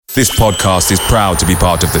This podcast is proud to be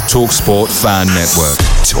part of the TalkSport Fan Network.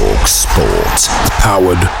 TalkSport.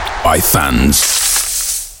 Powered by fans.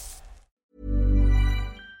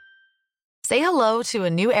 Say hello to a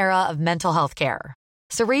new era of mental health care.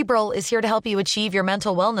 Cerebral is here to help you achieve your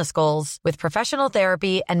mental wellness goals with professional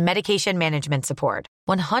therapy and medication management support.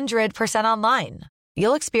 100% online.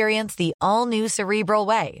 You'll experience the all-new Cerebral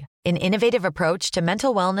Way, an innovative approach to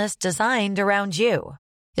mental wellness designed around you.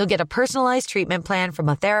 You'll get a personalized treatment plan from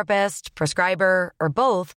a therapist, prescriber, or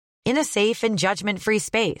both in a safe and judgment-free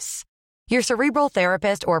space. Your Cerebral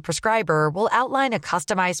therapist or prescriber will outline a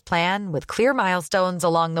customized plan with clear milestones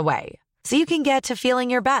along the way, so you can get to feeling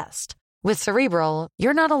your best. With Cerebral,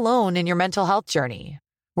 you're not alone in your mental health journey.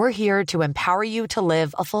 We're here to empower you to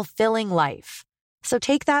live a fulfilling life. So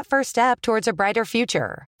take that first step towards a brighter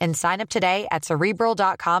future and sign up today at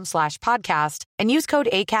Cerebral.com/podcast and use code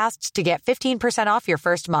ACAST to get 15% off your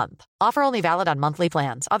first month. Offer only valid on monthly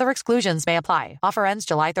plans. Other exclusions may apply. Offer ends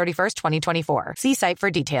July 31st, 2024. See site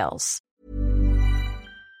for details.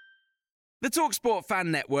 The TalkSport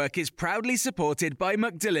Fan Network is proudly supported by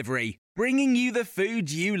McDelivery, bringing you the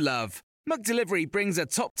food you love. McDelivery brings a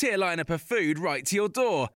top-tier lineup of food right to your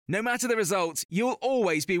door. No matter the result, you'll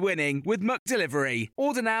always be winning with McDelivery.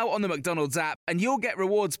 Order now on the McDonald's app and you'll get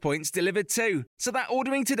rewards points delivered too. So that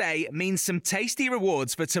ordering today means some tasty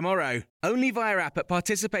rewards for tomorrow. Only via app at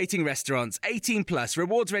participating restaurants. 18 plus.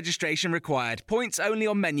 Rewards registration required. Points only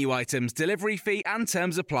on menu items. Delivery fee and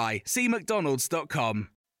terms apply. See mcdonalds.com.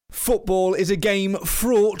 Football is a game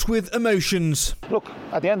fraught with emotions. Look,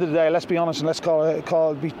 at the end of the day, let's be honest and let's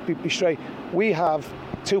be straight. We have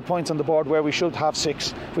 2 points on the board where we should have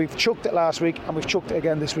 6. We've chucked it last week and we've chucked it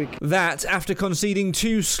again this week. That after conceding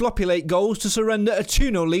 2 sloppy late goals to surrender a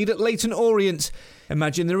 2-0 lead at Leyton Orient.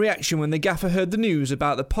 Imagine the reaction when the gaffer heard the news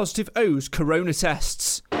about the positive O's corona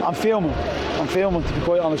tests. I'm fuming to be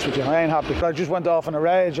quite honest with you. I ain't happy. I just went off in a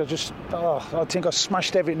rage. I think I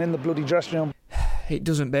smashed everything in the bloody dressing room. It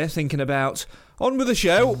doesn't bear thinking about. On with the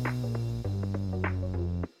show.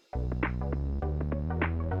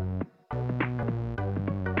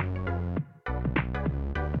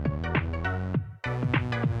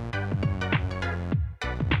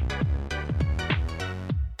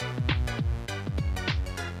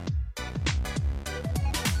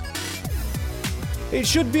 It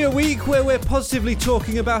should be a week where we're positively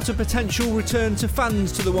talking about a potential return to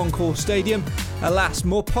fans to the One Call Stadium. Alas,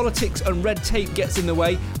 more politics and red tape gets in the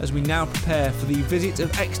way as we now prepare for the visit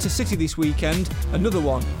of Exeter City this weekend, another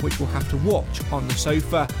one which we'll have to watch on the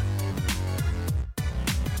sofa.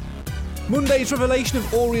 Monday's revelation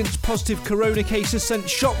of Orient's positive corona cases sent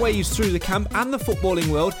shockwaves through the camp and the footballing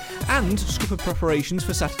world and scuppered preparations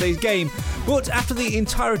for Saturday's game. But after the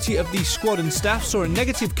entirety of the squad and staff saw a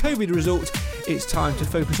negative COVID result, it's time to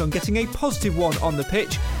focus on getting a positive one on the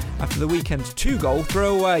pitch after the weekend's 2-goal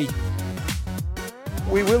throwaway.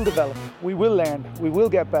 We will develop, we will learn, we will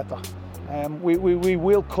get better. We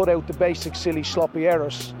will cut out the basic silly sloppy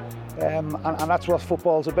errors. And that's what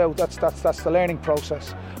football's about. That's the learning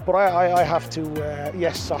process. But I have to,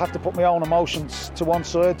 I have to put my own emotions to one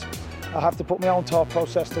side. I have to put my own thought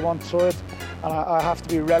process to one side. And I have to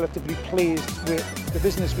be relatively pleased with the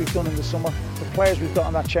business we've done in the summer, the players we've got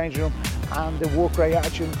in that changing room, and the work rate,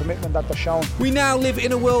 attitude and commitment that they're showing. We now live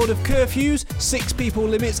in a world of curfews, 6 people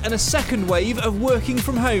limits and a second wave of working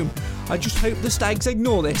from home. I just hope the Stags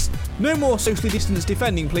ignore this. No more socially distanced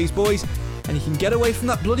defending, please, boys. And you can get away from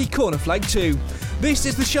that bloody corner flag too. This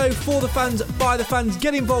is the show for the fans, by the fans.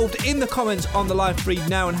 Get involved in the comments on the live feed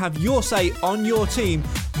now and have your say on your team.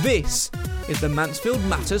 This is the Mansfield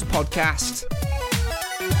Matters podcast.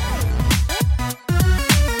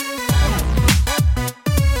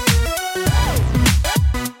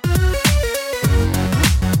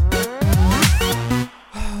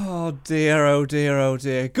 Oh dear, oh dear, oh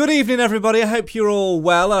dear. Good evening, everybody. I hope you're all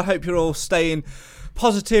well. I hope you're all staying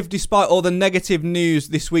positive despite all the negative news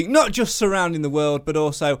this week, not just surrounding the world but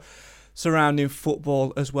also surrounding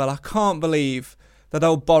football as well. I can't believe that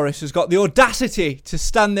old Boris has got the audacity to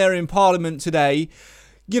stand there in Parliament today,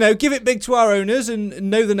 give it big to our owners and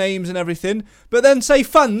know the names and everything, but then say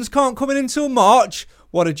funds can't come in until March.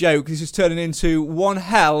 What a joke. This is turning into one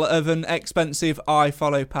hell of an expensive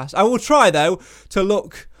iFollow pass. I will try though to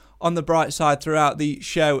look on the bright side throughout the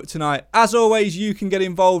show tonight. As always, you can get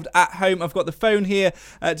involved at home. I've got the phone here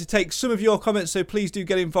to take some of your comments, so please do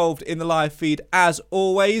get involved in the live feed as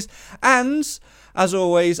always. And as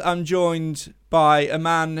always, I'm joined by a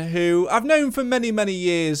man who I've known for many, many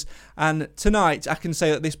years, and tonight I can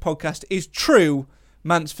say that this podcast is true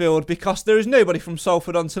Mansfield because there is nobody from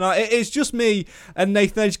Salford on tonight. It is just me and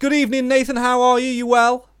Nathan Edge. Good evening, Nathan. How are you? You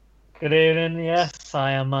well? Good evening. Yes,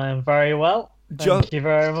 I am very well. Thank you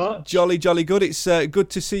very much. Jolly good. It's good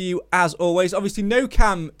to see you as always. Obviously, no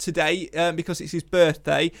Cam today because it's his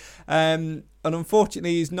birthday. And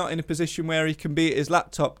unfortunately, he's not in a position where he can be at his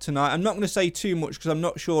laptop tonight. I'm not going to say too much because I'm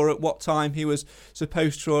not sure at what time he was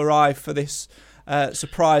supposed to arrive for this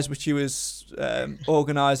surprise which he was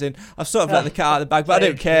organising. I've sort of let the cat out of the bag, but I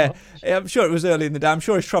don't care. I'm sure it was early in the day. I'm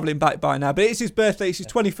sure he's travelling back by now. But it's his birthday. It's his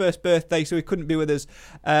 21st birthday, so he couldn't be with us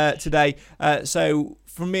today. So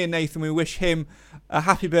from me and Nathan, we wish him a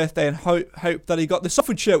happy birthday and hope that he got the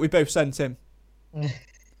Salford shirt we both sent him.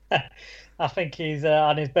 I think he's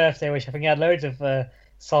on his birthday wish. I think he had loads of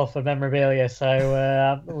Salford memorabilia, so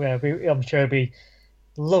I'm sure he'll be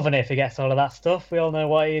loving it if he gets all of that stuff. We all know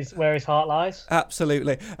where his heart lies.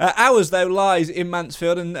 Absolutely. Ours, though, lies in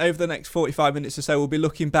Mansfield, and over the next 45 minutes or so, we'll be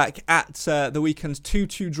looking back at the weekend's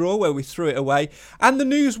 2-2 draw where we threw it away, and the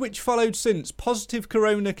news which followed since. Positive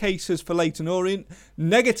corona cases for Leyton Orient,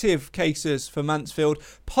 negative cases for Mansfield,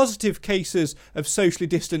 positive cases of socially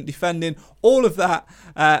distant defending, all of that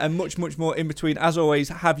and much more in between. As always,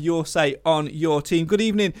 have your say on your team. Good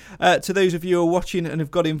evening to those of you who are watching and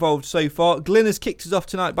have got involved so far. Glyn has kicked us off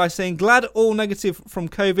tonight by saying, glad all negative from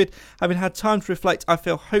COVID. Having had time to reflect, I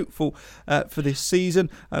feel hopeful for this season,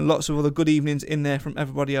 and lots of other good evenings in there from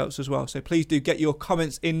everybody else as well. So please do get your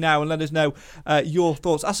comments in now and let us know your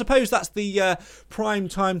thoughts. I suppose that's the prime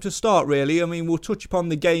time to start, really. I mean, we'll touch upon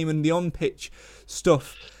the game and the on-pitch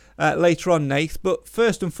stuff later on, Nath, but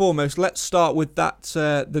first and foremost, let's start with that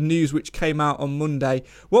the news which came out on Monday.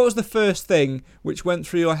 What was the first thing which went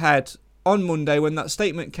through your head on Monday when that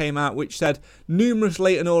statement came out which said numerous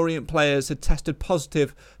Leyton Orient players had tested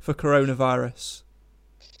positive for coronavirus?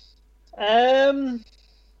 To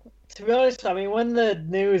be honest, I mean, when the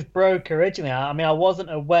news broke originally, I mean, I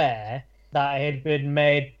wasn't aware that it had been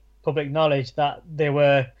made public knowledge that there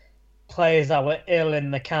were players that were ill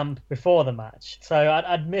in the camp before the match. So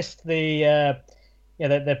I'd missed the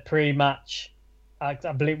pre-match. I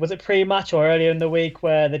believe, was it pre-match or earlier in the week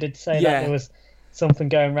where they did say that there was something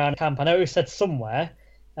going around camp. I know it was said somewhere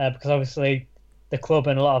because obviously the club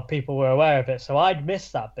and a lot of people were aware of it. So I'd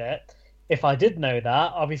missed that bit. If I did know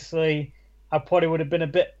that, obviously I probably would have been a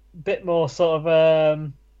bit more sort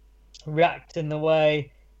of react in the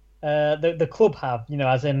way the club have,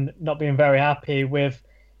 as in not being very happy with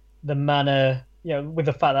the manner, with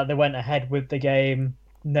the fact that they went ahead with the game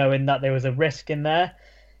knowing that there was a risk in there.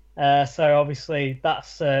 So obviously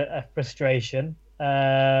that's a frustration.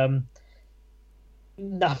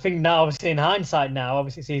 I think now, obviously in hindsight now,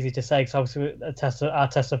 obviously it's easy to say because obviously our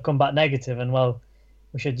tests have come back negative, and well,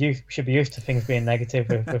 we should be used to things being negative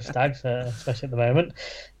with Stags, especially at the moment.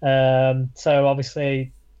 So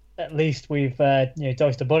obviously, at least we've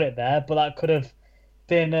dodged a bullet there, but that could have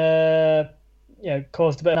been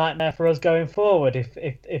caused a bit of a nightmare for us going forward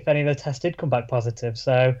if any of the tests did come back positive.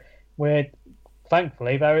 So we're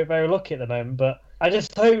thankfully very, very lucky at the moment. But I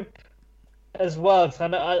just hope as well, because I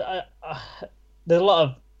know there's a lot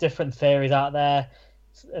of different theories out there,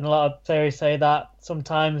 and a lot of theories say that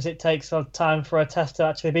sometimes it takes some time for a test to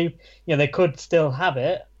actually be, they could still have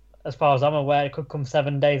it. As far as I'm aware, it could come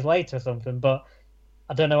 7 days later or something, but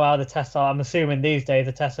I don't know how the tests are. I'm assuming these days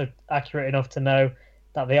the tests are accurate enough to know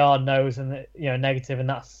that they are no's and negative, and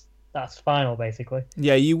that's final basically.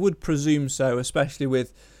 Yeah, you would presume so, especially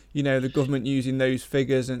with the government using those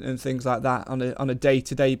figures and things like that on a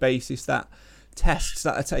day-to-day basis, that tests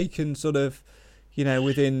that are taken sort of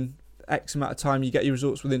within X amount of time, you get your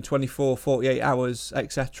results within 24, 48 hours,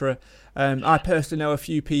 etc. I personally know a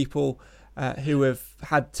few people who have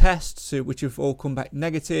had tests which have all come back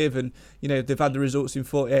negative, and they've had the results in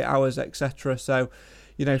 48 hours, etc. So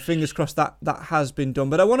fingers crossed that has been done.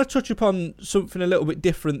 But I want to touch upon something a little bit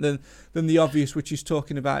different than the obvious, which is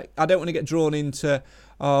talking about, I don't want to get drawn into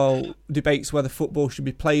debates whether football should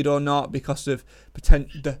be played or not because of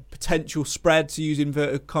the potential spread, to use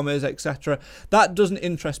inverted commas, etc. That doesn't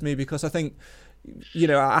interest me because I think,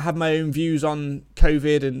 I have my own views on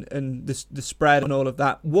COVID and the spread and all of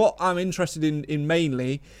that. What I'm interested in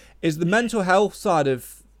mainly is the mental health side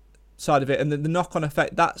of it and the knock-on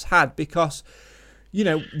effect that's had, because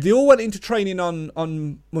they all went into training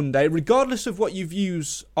on Monday, regardless of what your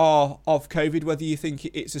views are of COVID, whether you think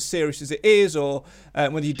it's as serious as it is or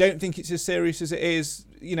whether you don't think it's as serious as it is.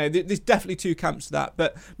 There's definitely two camps to that.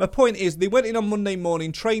 But my point is, they went in on Monday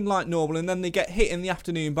morning, trained like normal, and then they get hit in the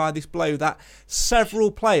afternoon by this blow that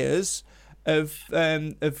several players have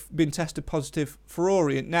been tested positive for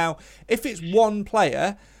Orient. Now, if it's one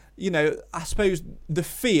player, I suppose the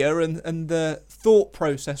fear and the thought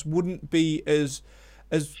process wouldn't be as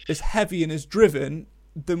heavy and as driven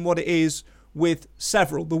than what it is with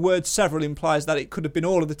several. The word several implies that it could have been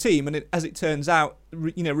all of the team, and as it turns out,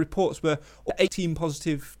 reports were 18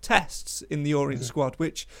 positive tests in the Orient squad,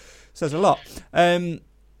 which says a lot.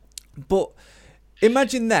 But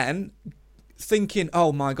imagine then thinking,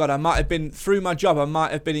 oh my God, I might have been, through my job, I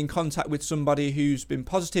might have been in contact with somebody who's been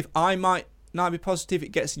positive. I might not be positive.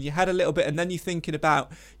 It gets in your head a little bit, and then you're thinking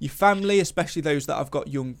about your family, especially those that have got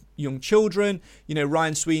young children.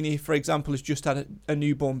 Ryan Sweeney, for example, has just had a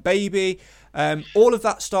newborn baby. All of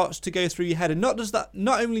that starts to go through your head, and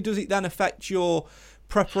not only does it then affect your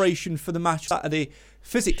preparation for the match Saturday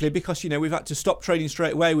physically, because we've had to stop training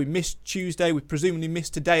straight away. We missed Tuesday, we presumably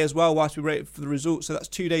missed today as well whilst we waited for the results, so that's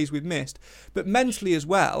 2 days we've missed. But mentally as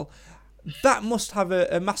well, that must have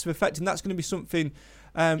a massive effect, and that's going to be something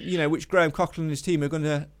which Graham Coughlin and his team are going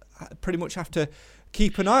to pretty much have to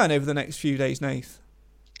keep an eye on over the next few days, Nath.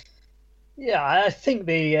 Yeah, I think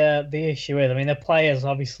the issue is, the players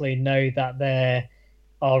obviously know that there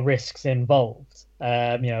are risks involved,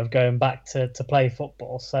 of going back to play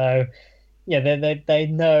football. So, they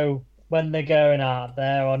know when they're going out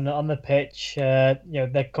there on the pitch,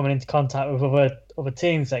 they're coming into contact with other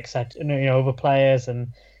teams, etc., other players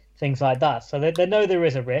and things like that. So they know there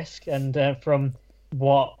is a risk, and from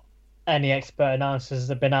what any expert analysis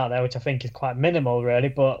have been out there, which I think is quite minimal, really,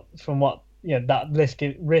 but from what that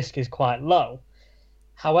risk is quite low.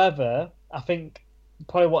 However, I think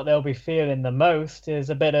probably what they'll be feeling the most is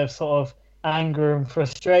a bit of sort of anger and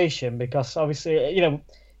frustration, because obviously,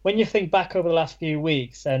 when you think back over the last few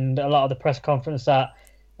weeks and a lot of the press conference that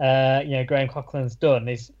Graham Coughlin's done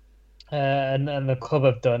is and the club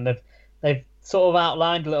have done, they've sort of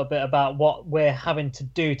outlined a little bit about what we're having to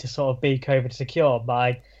do to sort of be COVID secure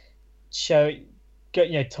by telling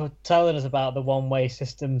us about the one-way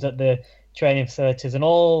systems at the training facilities and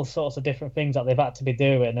all sorts of different things that they've had to be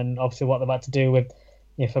doing, and obviously what they've had to do with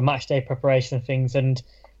for match day preparation and things. And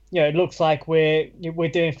it looks like we're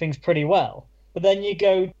doing things pretty well. But then you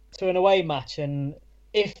go to an away match, and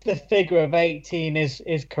if the figure of 18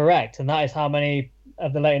 is correct, and that is how many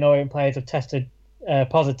of the Leyton Orient players have tested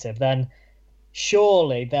positive, then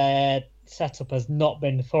surely their setup has not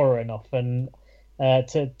been thorough enough and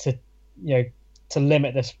to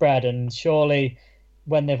limit the spread. And surely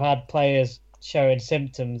when they've had players showing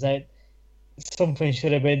symptoms, something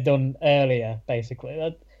should have been done earlier,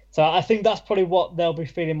 basically. So I think that's probably what they'll be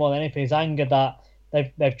feeling more than anything, is anger that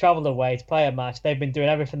they've travelled away to play a match. They've been doing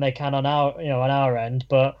everything they can on our end,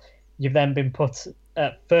 but you've then been put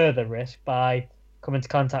at further risk by coming into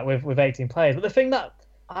contact with 18 players. But the thing that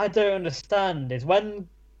I don't understand is when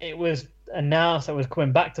it was announced that it was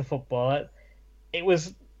coming back to football, it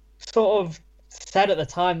was sort of said at the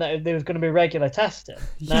time that there was going to be regular testing.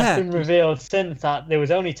 Now it's been revealed since that there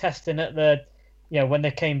was only testing at the, when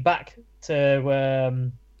they came back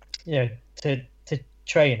to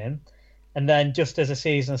training, and then just as the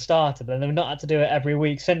season started, and they've not had to do it every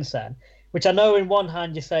week since then. Which I know, in one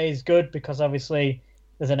hand, you say is good because obviously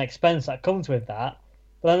there's an expense that comes with that.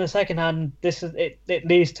 But on the second hand, it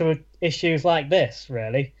leads to issues like this,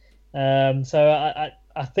 really. So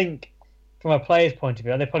I think from a player's point of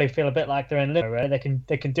view, they probably feel a bit like they're in limbo. Right?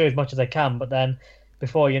 They can do as much as they can, but then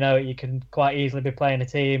before you know it, you can quite easily be playing a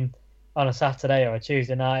team on a Saturday or a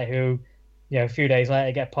Tuesday night who, a few days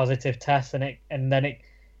later get positive tests, and then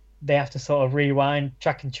they have to sort of rewind,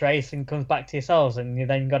 track and trace, and comes back to yourselves, and you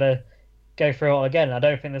then got to go through it all again. I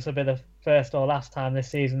don't think this will be the first or last time this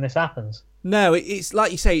season this happens. No, it's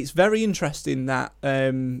like you say, it's very interesting that,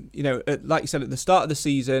 like you said, at the start of the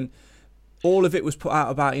season, all of it was put out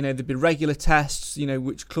about, there'd be regular tests,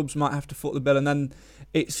 which clubs might have to foot the bill, and then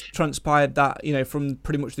it's transpired that, from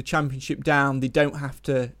pretty much the Championship down, they don't have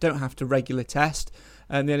to regular test,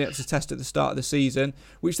 and they only have to test at the start of the season,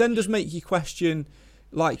 which then does make you question,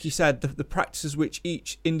 like you said, the practices which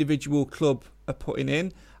each individual club are putting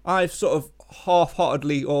in. I've sort of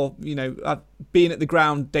half-heartedly, or I've been at the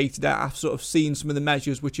ground day to day, I've sort of seen some of the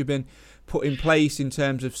measures which have been put in place in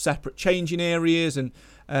terms of separate changing areas and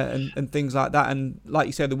things like that. And like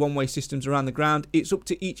you said, the one-way systems around the ground. It's up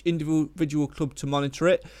to each individual club to monitor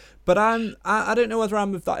it. But I don't know whether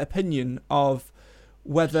I'm of that opinion of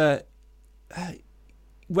whether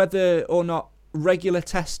or not regular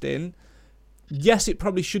testing. Yes, it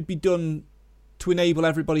probably should be done to enable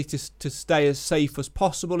everybody to stay as safe as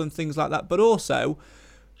possible and things like that. But also,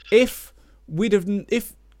 if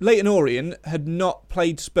Leyton Orient had not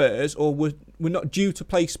played Spurs, or were not due to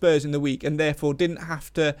play Spurs in the week, and therefore didn't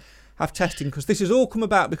have to have testing, because this has all come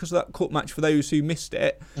about because of that cup match for those who missed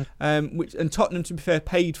it, and Tottenham, to be fair,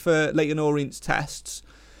 paid for Leyton Orient's tests.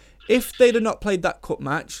 If they'd have not played that cup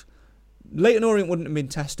match, Leyton Orient wouldn't have been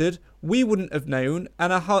tested. We wouldn't have known.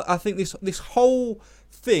 And I think this whole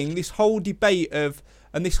thing, this whole debate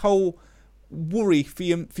and this whole worry for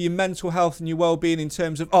your mental health and your well-being in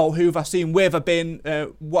terms of, who have I seen, where have I been,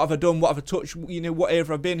 what have I done, what have I touched, what area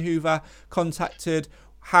have I been, who have I contacted,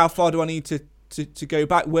 how far do I need to go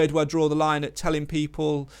back, where do I draw the line at telling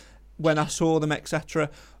people when I saw them, etc.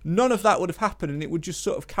 None of that would have happened, and it would just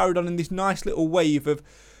sort of carried on in this nice little wave of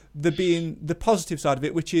the positive side of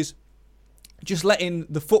it, which is just letting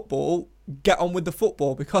the football get on with the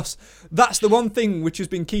football, because that's the one thing which has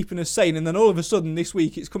been keeping us sane. And then all of a sudden this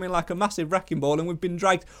week it's coming like a massive wrecking ball, and we've been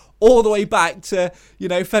dragged all the way back to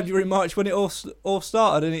February, March when it all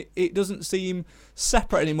started, and it doesn't seem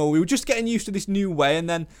separate anymore. We were just getting used to this new way, and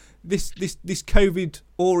then this COVID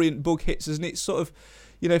Orient bug hits us, and it's sort of,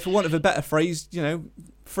 for want of a better phrase,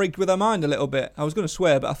 frigged with our mind a little bit. I was going to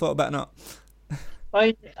swear, but I thought better not.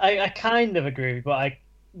 I kind of agree, but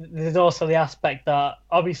there's also the aspect that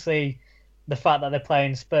obviously the fact that they're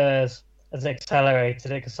playing Spurs has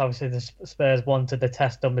accelerated it, because obviously the Spurs wanted the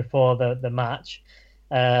test done before the match.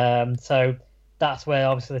 So that's where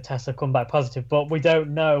obviously the tests have come back positive. But we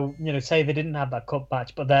don't know, say they didn't have that cup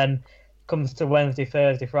match, but then comes to Wednesday,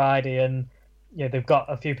 Thursday, Friday, and they've got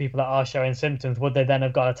a few people that are showing symptoms. Would they then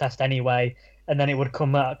have got a test anyway? And then it would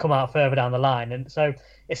come out further down the line. And so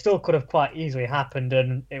it still could have quite easily happened,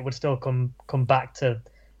 and it would still come back to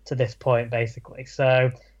this point, basically.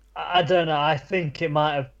 So I don't know. I think it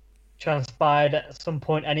might have transpired at some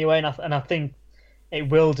point anyway, and I think it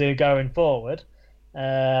will do going forward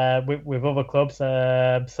with other clubs.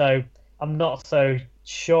 So I'm not so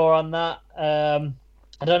sure on that.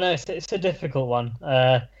 I don't know. It's a difficult one.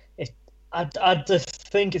 I just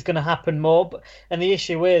think it's going to happen more. And the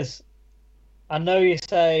issue is, I know you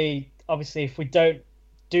say, obviously, if we don't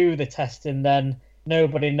do the testing, then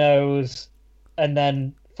nobody knows, and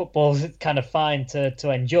then football's kind of fine to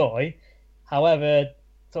enjoy. However,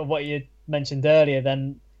 sort of what you mentioned earlier,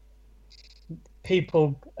 then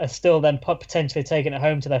people are still then potentially taking it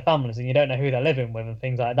home to their families, and you don't know who they're living with and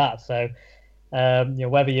things like that. So,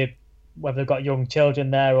 whether they've got young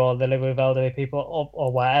children there or they live with elderly people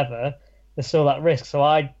or whatever, there's still that risk. So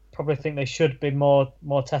I probably think there should be more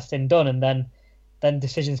testing done, and then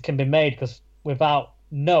decisions can be made, because without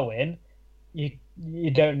knowing,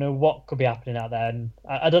 you don't know what could be happening out there. And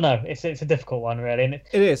I don't know. It's a difficult one, really. And it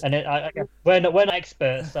is. And we're not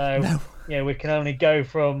experts, so no. We can only go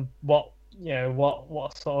from what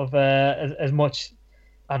sort of as much,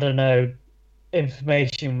 I don't know,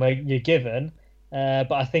 information you're given.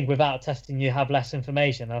 But I think without testing, you have less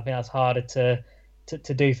information. I think that's harder to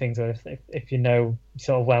do things with if you know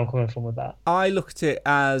sort of where I'm coming from with that. I look at it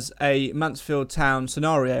as a Mansfield Town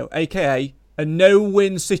scenario, aka a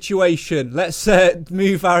no-win situation. Let's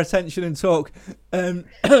move our attention and talk to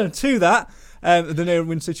that. The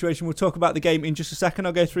no-win situation. We'll talk about the game in just a second.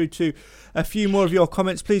 I'll go through to a few more of your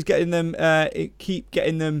comments. Please keep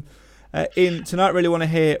getting them in tonight. Really want to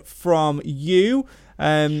hear from you.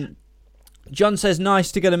 John says,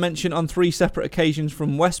 nice to get a mention on 3 separate occasions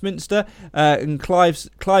from Westminster. And Clive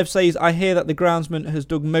says, I hear that the groundsman has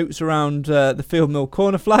dug moats around the Field Mill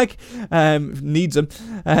corner flag. Needs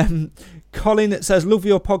them. Colin says, love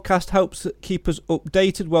your podcast, helps keep us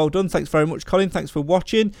updated. Well done. Thanks very much, Colin. Thanks for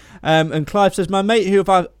watching. And Clive says, my mate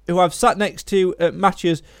who I've sat next to at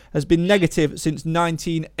matches has been negative since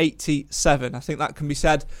 1987. I think that can be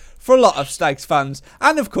said for a lot of Stags fans.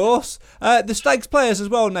 And of course, the Stags players as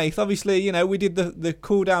well, Nath. Obviously, we did the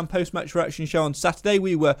cool-down post-match reaction show on Saturday.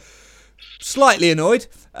 We were slightly annoyed,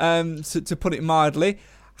 to put it mildly.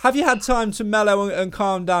 Have you had time to mellow and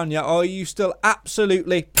calm down yet? Or are you still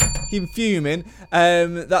absolutely fuming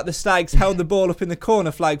that the Stags held the ball up in the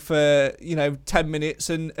corner flag for 10 minutes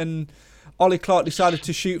and Ollie Clark decided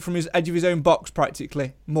to shoot from his edge of his own box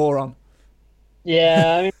practically? Moron.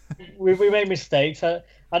 Yeah, I mean, we made mistakes.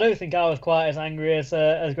 I don't think I was quite as angry as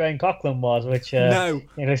Graham Coughlin was, which no.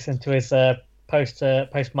 You listened to his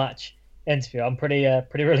post-match interview. I'm pretty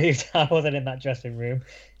relieved I wasn't in that dressing room.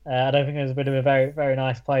 I don't think it was a bit of a very, very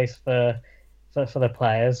nice place for the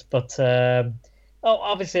players. But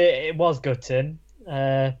obviously it was gutting.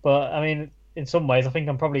 But I mean, in some ways, I think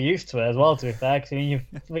I'm probably used to it as well. To be fair, because you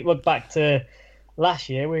look back to last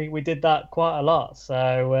year, we did that quite a lot,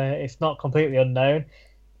 so it's not completely unknown.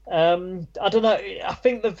 I don't know. I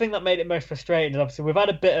think the thing that made it most frustrating is obviously we've had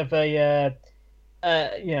a bit of a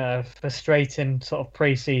frustrating sort of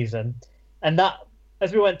pre-season, and that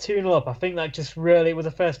as we went 2-0 up, I think that just really was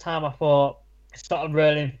the first time I thought it started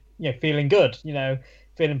really feeling good,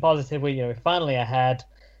 feeling positive. We're finally ahead,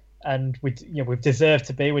 and we deserve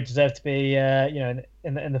to be. We deserve to be in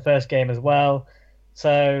the first game as well.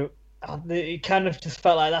 So it kind of just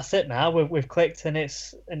felt like that's it now. We've clicked and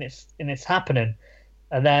it's happening.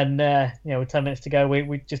 And then with 10 minutes to go,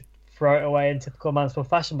 we just throw it away in typical Mansfield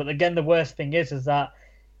fashion. But again, the worst thing is that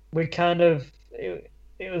we kind of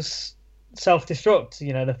it was self-destruct.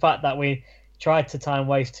 The fact that we tried to time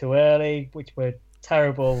waste too early, which were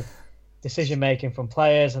terrible decision making from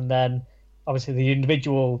players, and then obviously the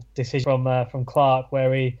individual decision from Clark,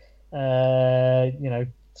 where he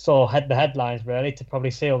saw the headlines really to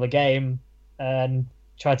probably seal the game and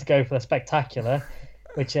tried to go for the spectacular,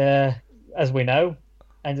 which as we know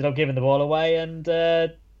ended up giving the ball away, and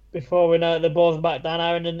before we know it, the ball's back down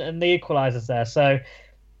Aaron and the equalisers there. So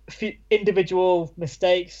a few individual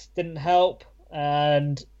mistakes didn't help,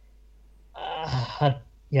 and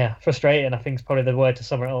frustrating, I think, is probably the word to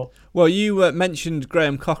sum it up. Well, you mentioned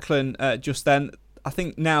Graham Coughlan just then. I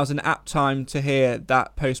think now's an apt time to hear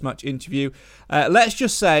that post-match interview. Let's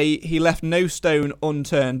just say he left no stone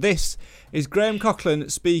unturned. This is Graham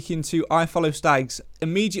Coughlan speaking to I Follow Stags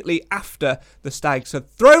immediately after the Stags had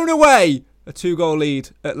thrown away a 2-goal lead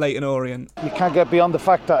at Leyton Orient. You can't get beyond the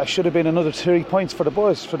fact that it should have been another 3 points for the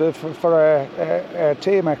boys, for our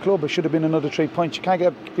team, our club. It should have been another 3 points. You can't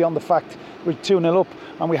get beyond the fact we're 2-0 up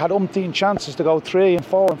and we had umpteen chances to go 3 and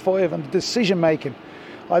 4 and 5, and the decision making.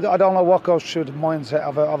 I don't know what goes through the mindset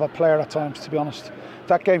of a player at times, to be honest.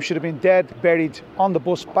 That game should have been dead, buried, on the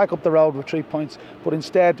bus, back up the road with 3 points. But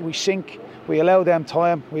instead, we sink, we allow them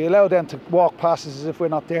time, we allow them to walk past us as if we're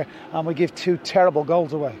not there, and we give 2 terrible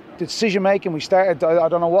goals away. The decision making, we started, I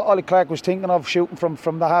don't know what Ollie Clark was thinking of, shooting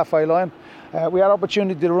from the halfway line. We had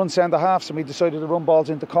opportunity to run centre halves, and we decided to run balls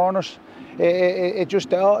into corners. They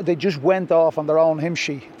just went off on their own hymn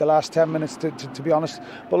sheet the last 10 minutes, to be honest.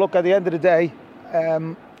 But look, at the end of the day,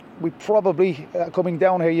 we probably coming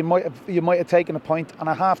down here, you might have taken a point, and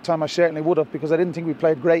at half time I certainly would have, because I didn't think we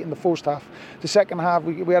played great in the first half. The second half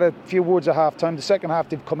we had a few words at half time. The second half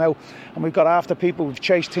they've come out and we've got after people, we've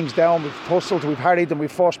chased things down, we've hustled, we've harried, and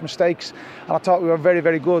we've forced mistakes, and I thought we were very,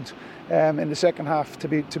 very good in the second half, to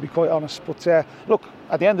be quite honest. But look,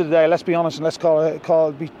 at the end of the day, let's be honest and let's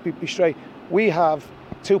be straight. We have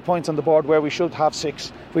 2 points on the board where we should have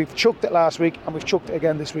 6. We've chucked it last week and we've chucked it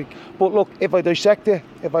again this week. But look, if I dissect it,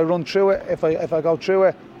 if I run through it, if I go through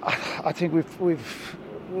it, I think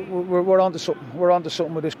we're onto something. We're onto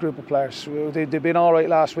something with this group of players. They've been all right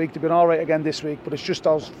last week. They've been all right again this week. But it's just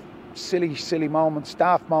those silly moments,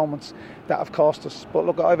 daft moments that have cost us. But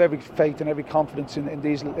look, I have every faith and every confidence in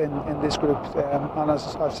this group. And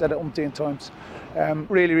as I've said it umpteen times,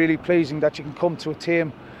 really, really pleasing that you can come to a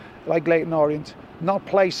team like Leyton Orient, not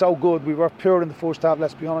play so good. We were poor in the first half,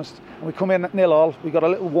 let's be honest, and we come in at 0-0. We got a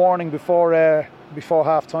little warning before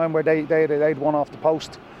half time where they'd won off the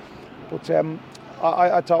post, but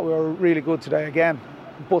I thought we were really good today again.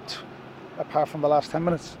 But apart from the last 10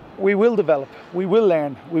 minutes, we will develop, we will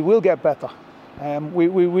learn, we will get better, we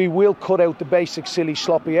will cut out the basic silly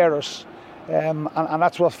sloppy errors. And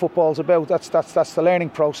that's what football's about. That's the learning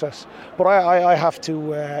process. But I have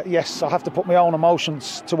to, I have to put my own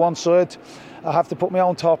emotions to one side. I have to put my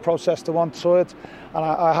own thought process to one side, and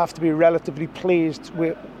I have to be relatively pleased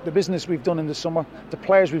with the business we've done in the summer, the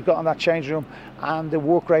players we've got in that changing room, and the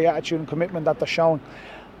work rate, attitude, and commitment that they're showing.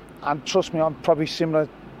 And trust me, I'm probably similar,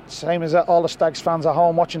 same as all the Stags fans at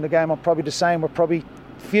home watching the game. I'm probably the same. We're probably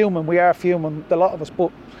fuming. We are fuming, a lot of us,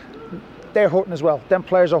 but they're hurting as well. Them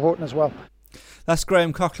players are hurting as well. That's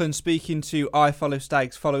Graham Coughlan speaking to I Follow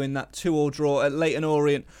Stags following that 2-2 draw at Leyton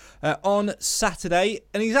Orient on Saturday.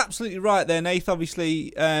 And he's absolutely right there, Nath.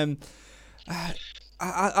 Obviously, I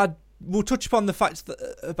will touch upon the fact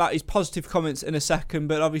about his positive comments in a second,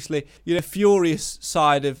 but obviously, furious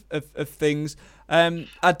side of things.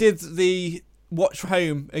 I did the watch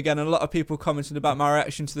home again, and a lot of people commented about my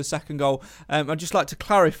reaction to the second goal. I'd just like to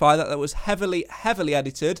clarify that was heavily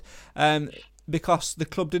edited because the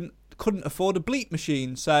club couldn't afford a bleep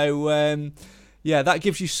machine. So that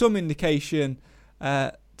gives you some indication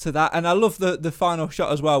to that. And I love the final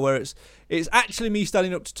shot as well, where it's actually me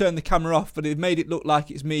standing up to turn the camera off, but it made it look like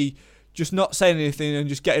it's me just not saying anything and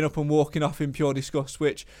just getting up and walking off in pure disgust,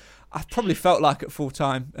 which I probably felt like at full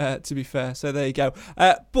time, to be fair. So there you go.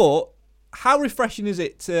 But how refreshing is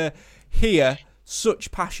it to hear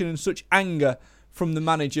such passion and such anger from the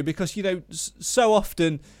manager? Because, so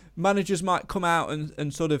often managers might come out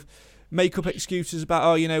and sort of make up excuses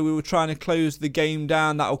about, we were trying to close the game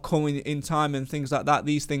down, that'll come in time and things like that.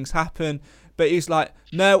 These things happen. But he's like,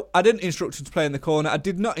 no, I didn't instruct him to play in the corner. I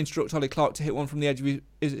did not instruct Ollie Clark to hit one from the edge of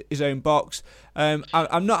his own box. I'm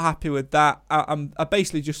not happy with that. I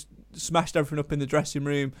basically just smashed everything up in the dressing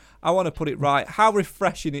room. I want to put it right. How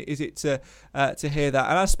refreshing is it to hear that?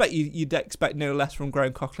 And I expect you'd expect no less from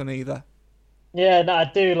Graham Coughlin either. Yeah, no, I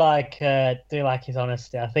do like his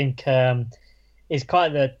honesty. I think he's quite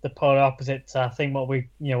the polar opposite to, I think, what we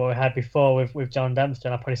had before with John Dempster,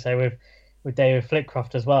 and I'd probably say with David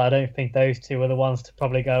Flitcroft as well. I don't think those two were the ones to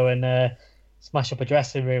probably go and smash up a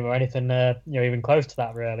dressing room or anything, even close to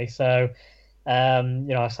that, really. So, so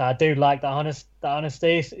I do like that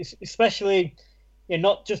honesty, especially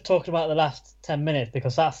not just talking about the last 10 minutes,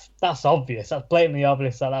 because that's obvious. That's blatantly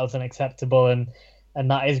obvious that was unacceptable, and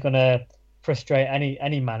that is going to frustrate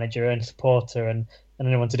any manager and supporter and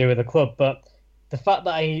anyone to do with the club. But the fact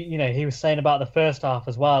that he was saying about the first half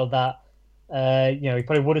as well, that he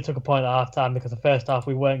probably would have took a point at half time because the first half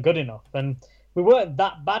we weren't good enough, and we weren't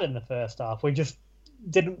that bad in the first half. We just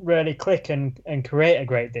didn't really click and create a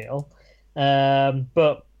great deal.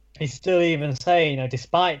 But he's still even saying,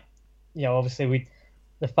 despite obviously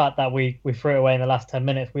the fact that we threw it away in the last 10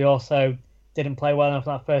 minutes, we also didn't play well enough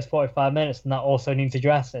in that first 45 minutes, and that also needs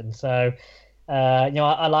addressing. So,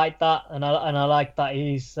 I like that, and I like that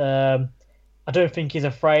he's. I don't think he's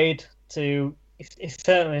afraid to. It's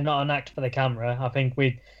certainly not an act for the camera. I think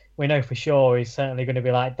we know for sure he's certainly going to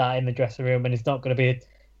be like that in the dressing room, and he's not going to be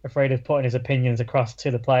afraid of putting his opinions across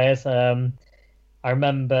to the players. I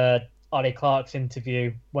remember Ollie Clark's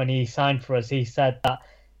interview when he signed for us. He said that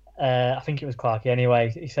I think it was Clarkey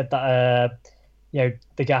anyway. He said that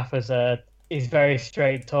the gaffers is very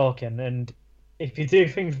straight talking, and if you do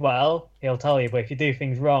things well, he'll tell you. But if you do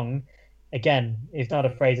things wrong, again, he's not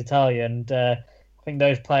afraid to tell you. And I think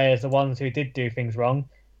those players, the ones who did do things wrong,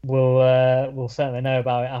 will certainly know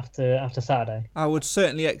about it after Saturday. I would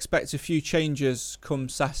certainly expect a few changes come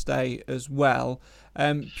Saturday as well,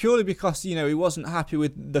 purely because he wasn't happy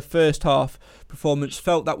with the first half performance.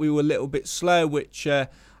 Felt that we were a little bit slow, which I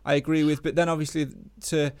agree with. But then obviously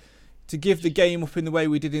to give the game up in the way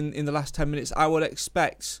we did in the last 10 minutes, I would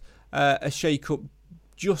expect a shake-up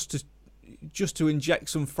just to inject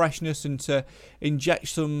some freshness and to inject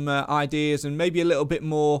some ideas and maybe a little bit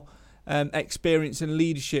more experience and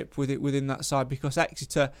leadership within that side, because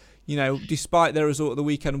Exeter, despite their result of the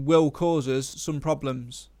weekend, will cause us some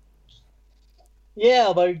problems. Yeah,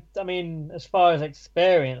 although, I mean, as far as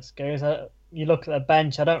experience goes, you look at the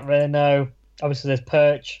bench, I don't really know. Obviously, there's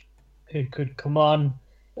Perch, who could come on,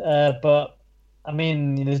 but, I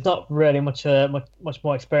mean, there's not really much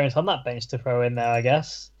more experience on that bench to throw in there, I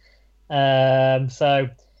guess. So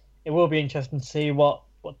it will be interesting to see what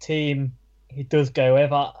team he does go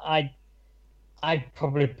with. I'd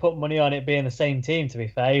probably put money on it being the same team, to be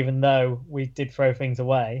fair, even though we did throw things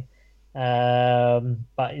away. But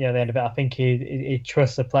at the end of it, I think he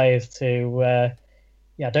trusts the players to.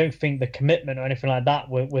 I don't think the commitment or anything like that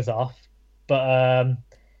was off. But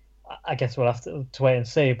I guess we'll have to wait and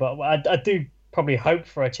see. But I do probably hope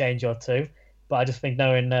for a change or two. But I just think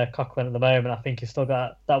knowing Coughlin at the moment, I think he's still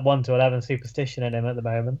got that 1 to 11 superstition in him at the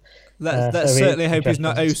moment. Let's certainly hope he's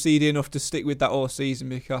not OCD enough to stick with that all season,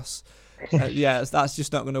 because that's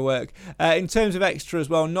just not going to work. In terms of Exeter as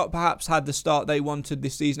well, not perhaps had the start they wanted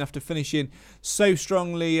this season after finishing so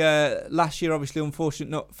strongly last year. Obviously, unfortunate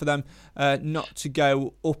not for them not to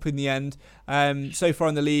go up in the end. So far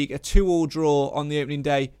in the league, a 2-2 draw on the opening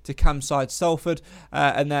day to Camside Salford,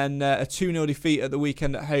 and then a 2-0 defeat at the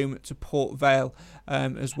weekend at home to Port Vale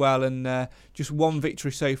as well, and just one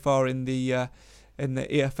victory so far in the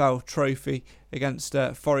EFL Trophy against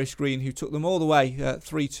Forest Green, who took them all the way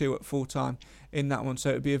 3-2 at full time in that one.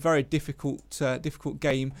 So it would be a very difficult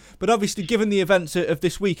game. But obviously, given the events of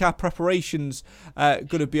this week, our preparations going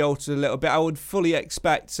to be altered a little bit. I would fully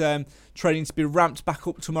expect training to be ramped back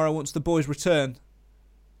up tomorrow once the boys return.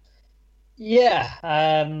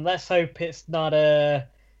 Yeah, let's hope it's not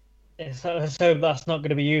let's hope that's not going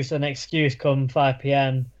to be used as an excuse come 5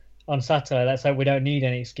 p.m. on Saturday. Let's hope we don't need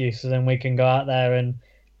any excuses and we can go out there and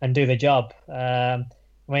do the job.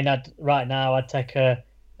 Right now I'd take a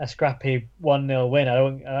scrappy 1-0 win. I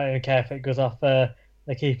don't even care if it goes off the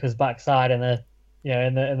keeper's backside in the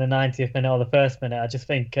 90th minute or the first minute. I just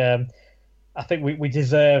think I think we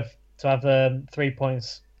deserve to have 3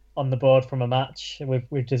 points on the board from a match.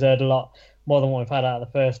 We've deserved a lot more than what we've had out of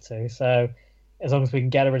the first two. So as long as we can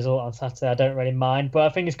get a result on Saturday, I don't really mind. But I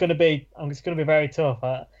think it's going to be very tough.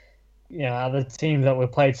 The teams that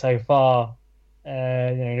we've played so far,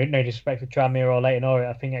 no disrespect to Tranmere or Leyton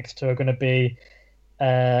Orient, I think Exeter are going to be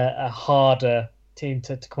a harder team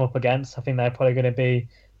to come up against. I think they're probably going to be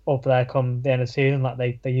up there come the end of the season, like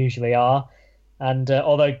they usually are. And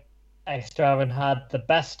although Exeter haven't had the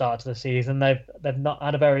best start to the season, they've not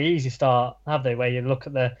had a very easy start, have they? Where you look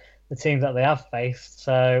at the the teams that they have faced.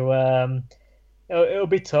 So it'll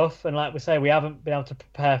be tough, and like we say, we haven't been able to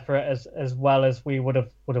prepare for it as well as we would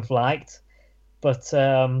have liked. But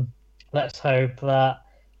let's hope that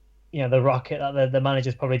the rocket that the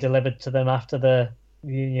manager's probably delivered to them after the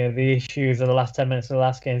issues of the last 10 minutes of the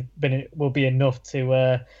last game will be enough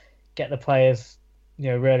to get the players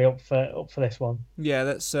really up for this one. Yeah,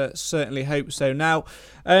 let's certainly hope so. Now,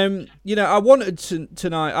 I wanted to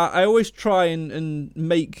tonight. I always try and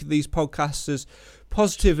make these podcasts as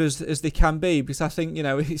positive as they can be, because I think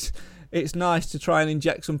it's nice to try and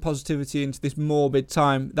inject some positivity into this morbid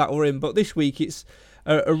time that we're in. But this week it's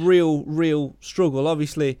a real struggle.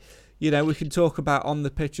 Obviously, we can talk about on the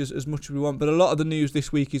pitch as much as we want, but a lot of the news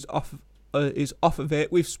this week is off of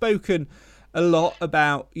it. We've spoken a lot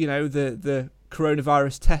about the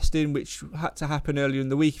coronavirus testing, which had to happen earlier in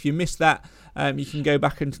the week. If you missed that, you can go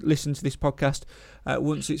back and listen to this podcast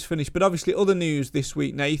once it's finished. But obviously other news this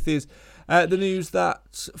week, Nath, is the news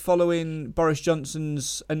that following Boris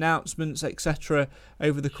Johnson's announcements, etc.,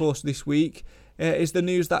 over the course of this week, is the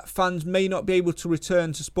news that fans may not be able to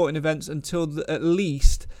return to sporting events until at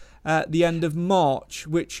least the end of March,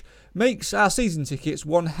 which makes our season tickets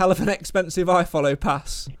one hell of an expensive iFollow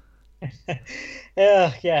pass.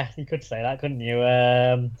 Yeah, you could say that, couldn't you?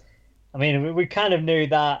 I mean, we kind of knew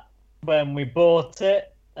that when we bought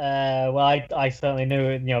it. Well, I certainly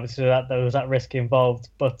knew, obviously that there was that risk involved.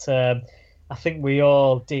 But I think we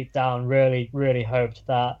all deep down really, really hoped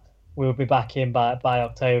that we'll be back in by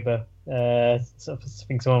October. So I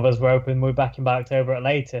think some of us were hoping we'll be back in by October at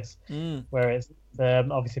latest, where it's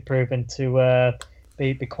obviously proven to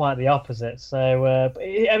be quite the opposite. So,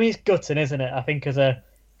 it's gutting, isn't it? I think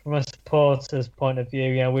from a supporter's point of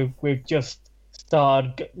view, we've just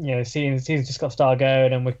started, season's just got started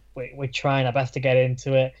going, and we're trying our best to get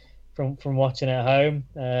into it from watching at home.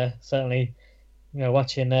 Certainly,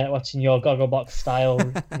 watching your Gogglebox style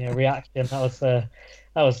reaction, that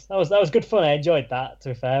was good fun. I enjoyed that, to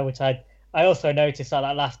be fair. Which I also noticed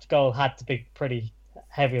that last goal had to be pretty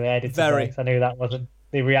heavily edited. Very. I knew that wasn't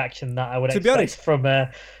the reaction that I would expect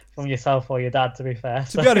from yourself or your dad, to be fair.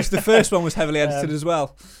 To be honest, the first one was heavily edited as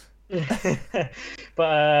well.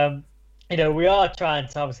 But we are trying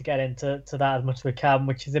to obviously get into that as much as we can,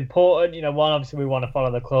 which is important. One, obviously we want to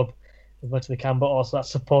follow the club as much as we can, but also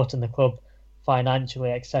that's supporting the club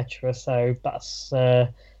financially, etc. So that's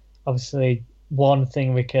obviously one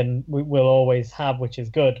thing we'll always have, which is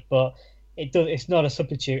good. But it's not a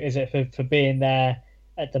substitute, is it, for being there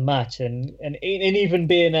at the match and even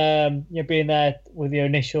being there with the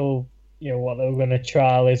initial what they were going to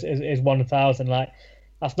trial is 1,000. Like,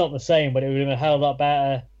 that's not the same, but it would have been a hell of a lot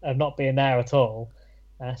better of not being there at all.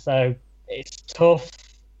 So it's tough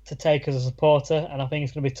to take as a supporter, and I think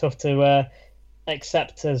it's going to be tough to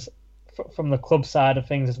accept as from the club side of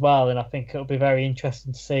things as well. And I think it'll be very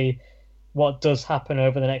interesting to see what does happen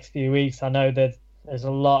over the next few weeks. I know that there's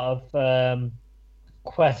a lot of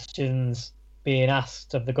questions being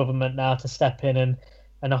asked of the government now to step in and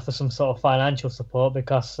offer some sort of financial support,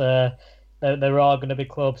 because there are going to be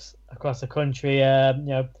clubs across the country,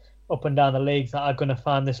 up and down the leagues, that are going to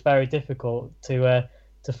find this very difficult to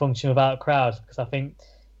function without crowds. Because I think,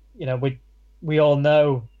 we all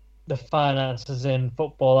know the finances in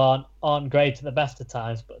football aren't great at the best of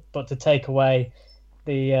times, but to take away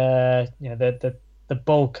the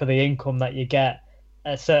bulk of the income that you get,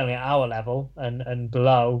 certainly at our level and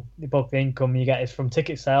below, the bulk of the income you get is from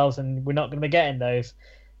ticket sales, and we're not going to be getting those.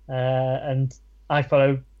 And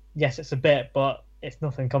iFollow, yes, it's a bit, but it's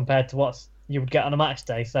nothing compared to what you would get on a match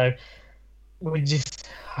day. So we just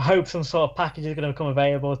hope some sort of package is going to become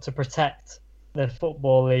available to protect the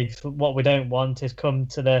football leagues. What we don't want is come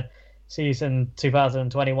to the season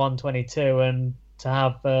 2021-22 and to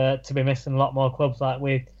have to be missing a lot more clubs like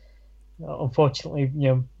we unfortunately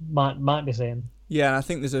might be seeing. Yeah, and I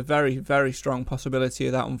think there's a very, very strong possibility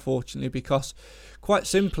of that, unfortunately, because quite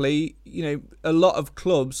simply, a lot of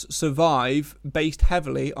clubs survive based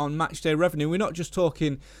heavily on matchday revenue. We're not just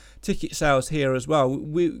talking ticket sales here as well.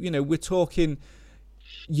 We're talking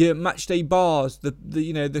your matchday bars,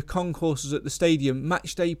 the concourses at the stadium,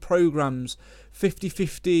 matchday programs,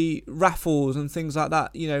 50-50 raffles and things like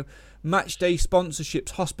that. Matchday sponsorships,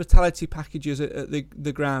 hospitality packages at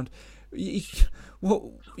the ground.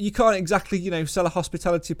 You can't exactly sell a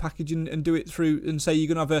hospitality package and do it through and say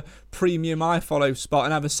you're going to have a premium iFollow spot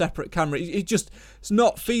and have a separate camera. It's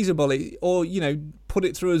not feasible. Or put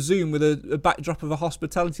it through a Zoom with a backdrop of a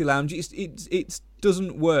hospitality lounge. It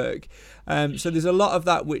doesn't work. So there's a lot of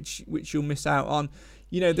that which you'll miss out on.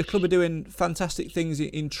 The club are doing fantastic things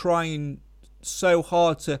in trying so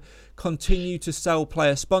hard to continue to sell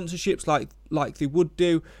player sponsorships like they would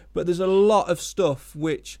do, but there's a lot of stuff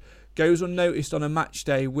which goes unnoticed on a match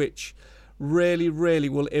day which really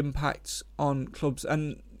will impact on clubs,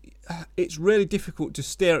 and it's really difficult to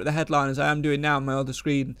stare at the headline as I am doing now on my other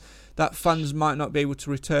screen that fans might not be able to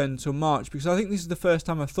return until March, because I think this is the first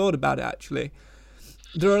time I've thought about it actually.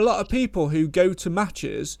 There are a lot of people who go to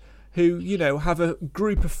matches who, you know, have a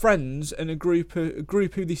group of friends and a group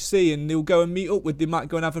who they see and they'll go and meet up with. They might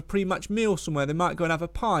go and have a pre-match meal somewhere. They might go and have a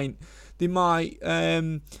pint. They might,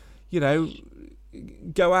 you know,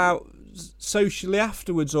 go out socially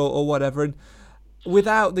afterwards or whatever. And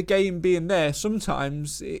without the game being there,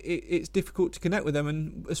 sometimes it's difficult to connect with them,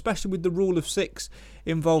 and especially with the rule of 6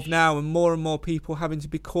 involved now and more people having to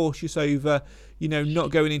be cautious over, you know, not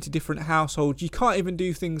going into different households. You can't even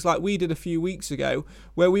do things like we did a few weeks ago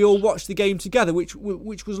where we all watched the game together, which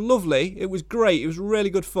was lovely. It was great. It was really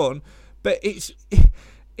good fun, but it's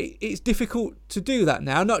difficult to do that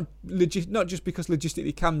now, not just because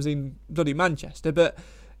logistically Cam's in bloody Manchester, but,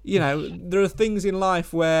 you know, there are things in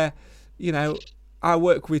life where, you know, I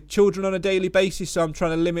work with children on a daily basis, so I'm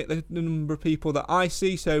trying to limit the number of people that I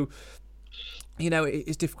see. So, you know,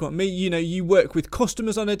 it's difficult. Me, you know, you work with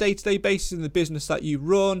customers on a day-to-day basis in the business that you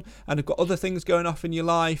run, and have got other things going off in your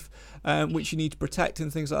life, which you need to protect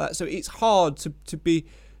and things like that. So it's hard to be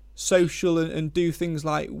social and do things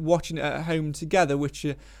like watching it at home together, which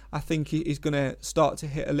I think is going to start to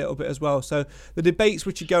hit a little bit as well. So the debates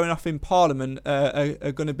which are going off in Parliament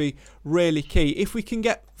are going to be really key. If we can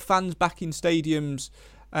get fans back in stadiums,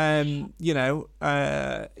 you know,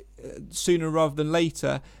 sooner rather than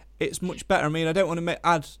later, it's much better. I mean, I don't want to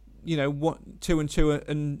add, you know, 2 and 2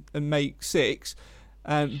 and make 6,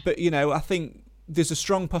 but, you know, I think there's a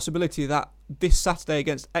strong possibility that this Saturday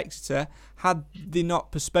against Exeter, had they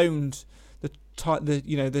not postponed the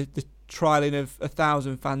trialling of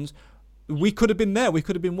 1,000 fans, we could have been there. We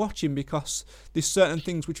could have been watching, because there's certain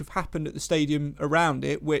things which have happened at the stadium around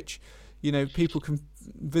it, which, you know, people can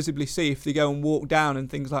visibly see if they go and walk down and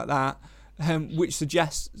things like that, which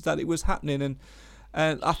suggests that it was happening.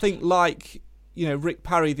 And I think, like, you know, Rick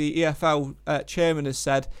Parry, the EFL chairman, has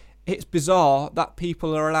said, it's bizarre that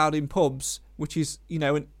people are allowed in pubs, which is, you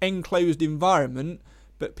know, an enclosed environment,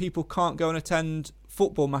 but people can't go and attend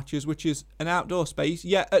football matches, which is an outdoor space.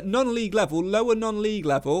 Yet at non-league level, lower non-league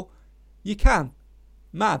level, you can.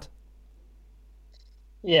 Mad.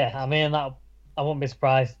 Yeah, I mean, I wouldn't be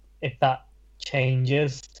surprised if that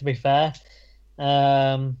changes, to be fair. I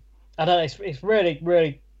don't know, it's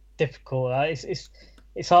really difficult.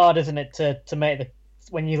 It's hard, isn't it, to make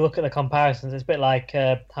when you look at the comparisons, it's a bit like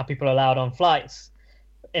how people are allowed on flights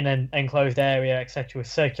in an enclosed area, etc., with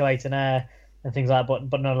circulating air and things like that,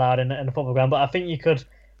 but not allowed in a football ground. But I think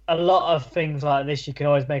a lot of things like this, you can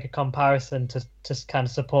always make a comparison to kind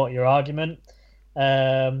of support your argument.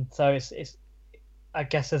 So it's I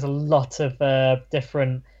guess there's a lot of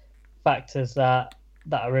different factors that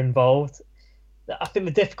are involved. I think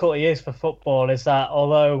the difficulty is for football is that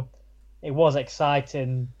although it was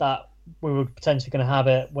exciting that we were potentially going to have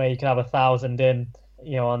it where you could have 1,000 in,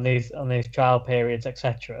 you know, on these trial periods,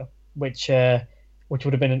 etc., which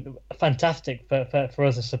would have been fantastic for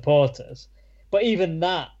us as supporters. But even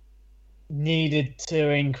that needed to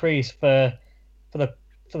increase for the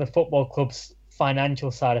football club's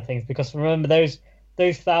financial side of things, because remember those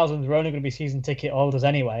thousands were only going to be season ticket holders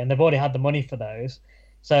anyway, and they've already had the money for those.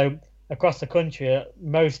 So across the country,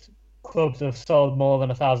 most clubs have sold more than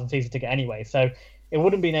 1,000 season ticket anyway. So it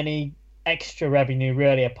wouldn't have been any extra revenue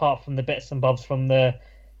really, apart from the bits and bobs from the,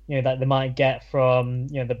 you know, that they might get from,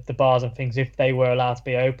 you know, the bars and things if they were allowed to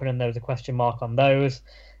be open, and there was a question mark on those.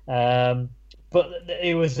 But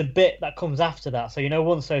it was a bit that comes after that. So, you know,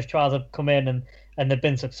 once those trials have come in and they've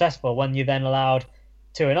been successful, when you then allowed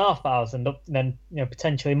 2,500, then, you know,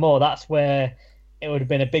 potentially more, that's where it would have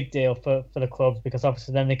been a big deal for the clubs, because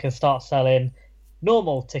obviously then they can start selling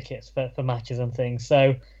normal tickets for matches and things.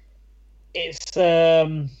 So it's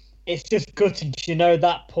just gutting. You know,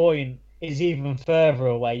 that point is even further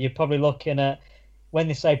away. You're probably looking at, when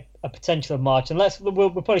they say a potential of March, and we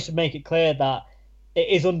probably should make it clear that it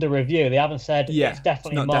is under review. They haven't said it's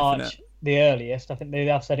definitely March definite. The earliest. I think they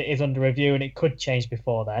have said it is under review and it could change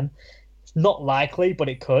before then. It's not likely, but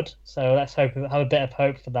it could. So let's have a bit of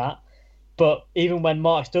hope for that. But even when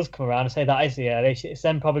March does come around and say that is the earliest, it's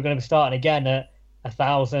then probably going to be starting again at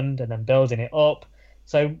 1,000 and then building it up.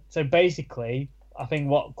 So basically, I think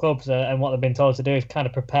what clubs and what they've been told to do is kind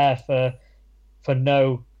of prepare for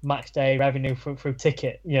no match day revenue through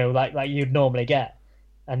ticket, you know, like you'd normally get,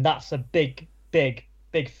 and that's a big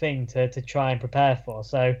thing to try and prepare for.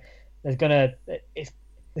 So it's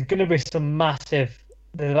there's going to be some massive.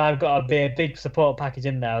 There's got to be a big support package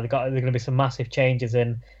in there. There's going to be some massive changes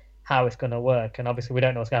in how it's going to work, and obviously we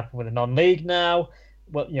don't know what's going to happen with the non-league now.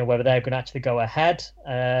 Whether they're going to actually go ahead.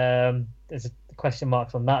 There's question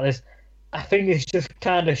marks on that. I think it's just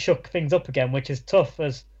kind of shook things up again, which is tough,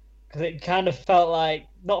 because it kind of felt like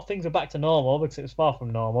not things were back to normal, because it was far from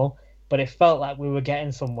normal, but it felt like we were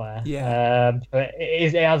getting somewhere. Yeah.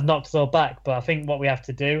 It has knocked us all back, but I think what we have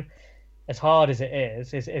to do, as hard as it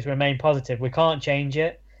is remain positive. We can't change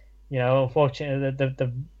it.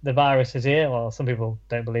 Unfortunately, the virus is here. Well, some people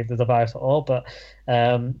don't believe there's a virus at all, but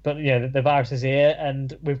the virus is here,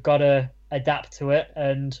 and we've got to adapt to it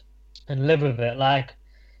and live with it. Like,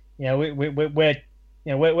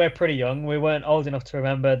 we're pretty young. We weren't old enough to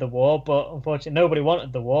remember the war, but unfortunately, nobody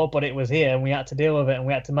wanted the war. But it was here, and we had to deal with it, and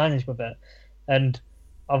we had to manage with it. And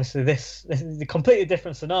obviously, this is a completely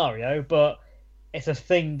different scenario, but it's a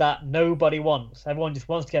thing that nobody wants. Everyone just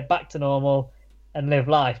wants to get back to normal and live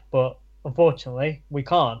life, but unfortunately we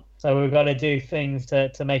can't. So we've got to do things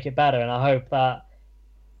to make it better. And I hope that,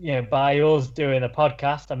 by us doing a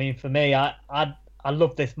podcast, I mean, for me, I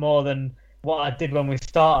love this more than what I did when we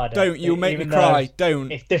started. Don't you make me cry?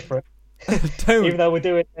 Don't. It's different. Don't. Even though we're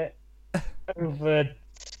doing it over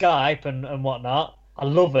Skype and whatnot, I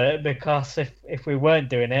love it, because if we weren't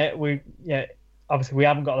doing it, obviously we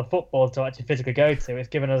haven't got the football to actually physically go to. It's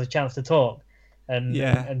given us a chance to talk and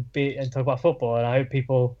talk about football, and I hope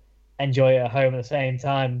people enjoy it at home at the same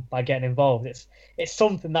time by getting involved. It's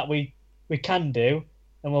something that we can do,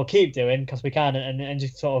 and we'll keep doing because we can, and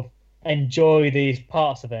just sort of enjoy these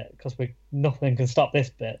parts of it, because nothing can stop this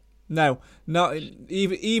bit. No, not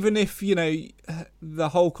even if the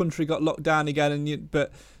whole country got locked down again,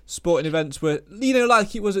 but sporting events were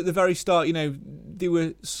like it was at the very start. They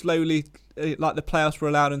were slowly, like the playoffs were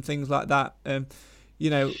allowed and things like that.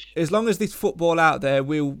 As long as there's football out there,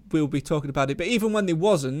 we'll be talking about it. But even when there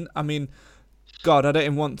wasn't, I mean, God, I don't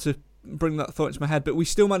even want to bring that thought into my head, but we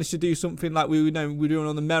still managed to do something like we're doing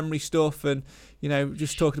on the memory stuff, and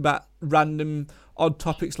just talking about random odd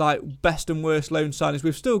topics like best and worst loan signings.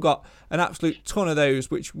 We've still got an absolute ton of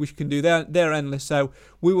those which we can do. They're endless, so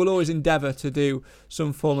we will always endeavour to do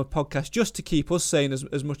some form of podcast just to keep us sane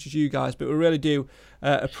as much as you guys. But we really do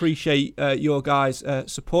appreciate your guys'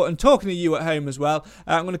 support, and talking to you at home as well.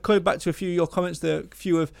 I'm going to go back to a few of your comments. A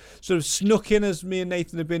few have sort of snuck in as me and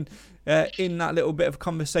Nathan have been in that little bit of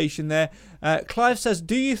conversation there. Clive says,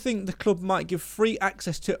 do you think the club might give free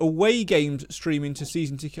access to away games streaming to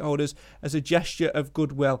season ticket holders as a gesture of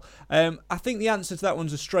goodwill? I think the answer to that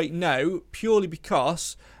one's a straight no, purely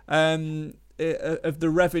because of the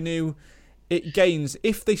revenue it gains.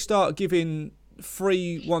 If they start giving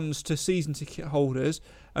free ones to season ticket holders,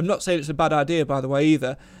 I'm not saying it's a bad idea, by the way,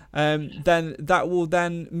 either, then that will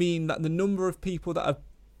then mean that the number of people that have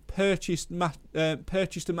purchased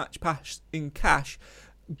a match pass in cash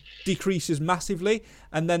decreases massively,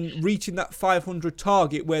 and then reaching that 500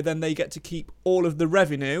 target, where then they get to keep all of the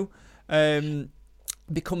revenue,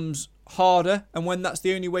 becomes harder. And when that's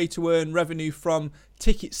the only way to earn revenue from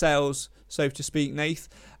ticket sales, so to speak, Nath,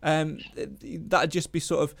 that'd just be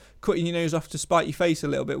sort of cutting your nose off to spite your face a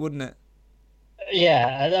little bit, wouldn't it?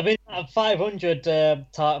 Yeah, I mean, 500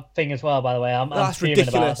 thing as well, by the way. That's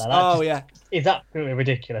ridiculous. About that. Yeah. It's absolutely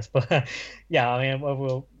ridiculous. But yeah, I mean,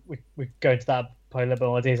 we'll go into that probably a little bit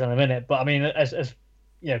more detail in a minute. But I mean, as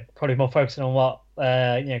probably more focusing on what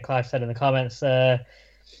Clive said in the comments. That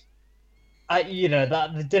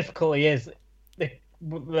the difficulty is,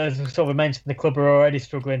 as we sort of mentioned, the club are already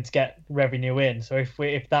struggling to get revenue in. So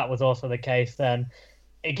if that was also the case, then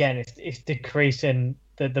again, it's decreasing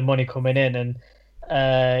the money coming in. And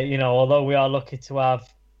although we are lucky to have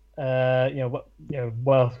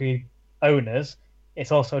wealthy owners,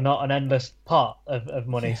 it's also not an endless pot of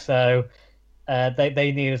money. So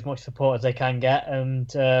they need as much support as they can get.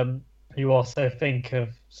 And you also think of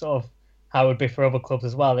sort of how it would be for other clubs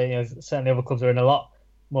as well. Certainly other clubs are in a lot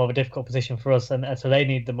more of a difficult position for us, and so they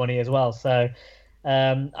need the money as well. So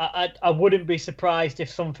I wouldn't be surprised if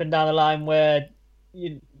something down the line where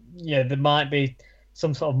there might be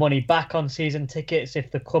some sort of money back on season tickets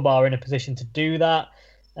if the club are in a position to do that.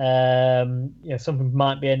 Something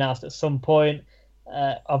might be announced at some point.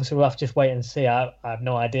 Obviously, we'll have to just wait and see. I have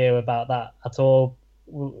no idea about that at all,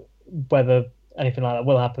 whether anything like that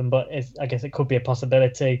will happen, but I guess it could be a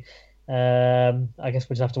possibility. I guess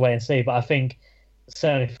we'll just have to wait and see. But I think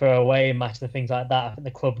certainly for away matches and things like that, I think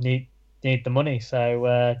the club need the money. So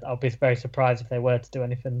I'll be very surprised if they were to do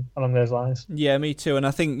anything along those lines. Yeah, me too. And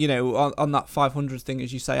I think, on that 500 thing,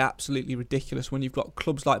 as you say, absolutely ridiculous when you've got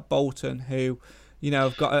clubs like Bolton who,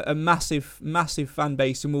 have got a massive, massive fan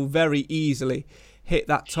base and will very easily hit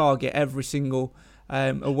that target every single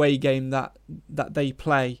away game that they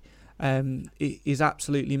play. It is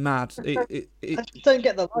absolutely mad. I just don't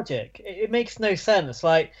get the logic. It makes no sense.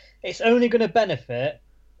 Like, it's only going to benefit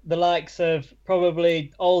the likes of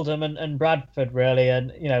probably Oldham and Bradford, really,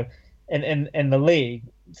 and in the league.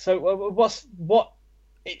 So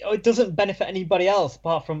it doesn't benefit anybody else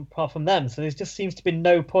apart from them. So there just seems to be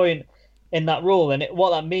no point in that rule. And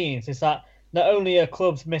what that means is that not only are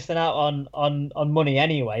clubs missing out on money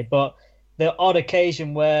anyway, but the odd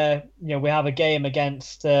occasion where we have a game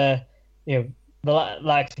against like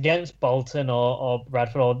against Bolton or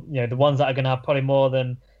Bradford, or the ones that are going to have probably more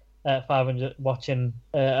than 500 watching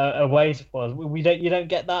away supporters, you don't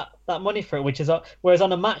get that money for it. Which is whereas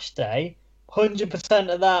on a match day,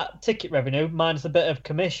 100% of that ticket revenue minus a bit of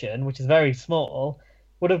commission, which is very small,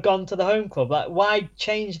 would have gone to the home club. Like, why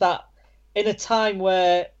change that in a time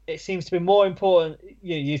where it seems to be more important?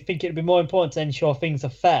 You think it'd be more important to ensure things are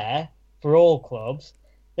fair for all clubs.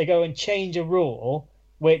 They go and change a rule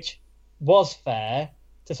which was fair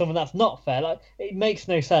to something that's not fair. Like, it makes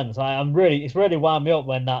no sense. It's really wound me up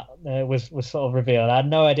when that was sort of revealed. I had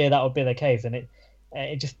no idea that would be the case, and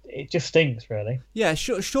it just stinks, really. Yeah,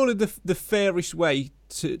 surely the fairest way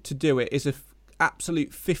to do it is a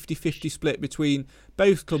absolute 50-50 split between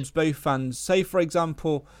both clubs, both fans. Say, for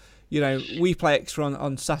example, we play extra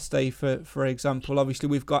on Saturday, for example. Obviously,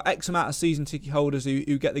 we've got X amount of season ticket holders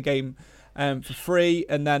who get the game for free,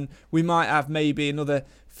 and then we might have maybe another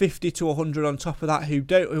 50 to 100 on top of that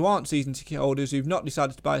who aren't season ticket holders, who've not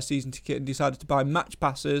decided to buy a season ticket and decided to buy match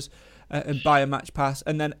passes and buy a match pass,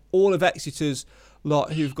 and then all of Exeter's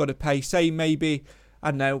lot who've got to pay, say maybe,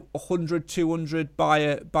 I don't know, 100, 200 buy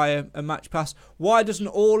a match pass. Why doesn't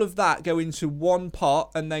all of that go into one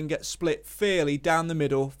pot and then get split fairly down the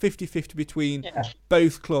middle, 50-50 between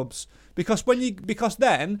both clubs? Because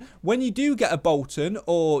then when you do get a Bolton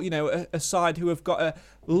or a side who have got a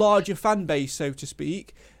larger fan base, so to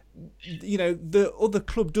speak, the other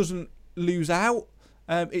club doesn't lose out.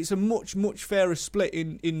 It's a much fairer split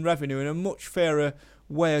in revenue and a much fairer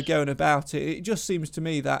way of going about it. It just seems to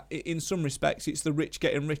me that in some respects it's the rich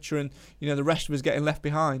getting richer and the rest of us getting left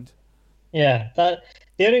behind. Yeah, that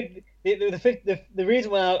the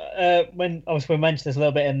reason why when obviously we mentioned this a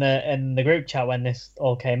little bit in the group chat when this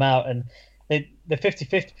all came out, and the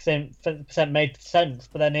 50% made sense,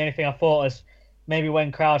 but then the only thing I thought was maybe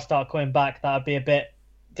when crowds start coming back that would be a bit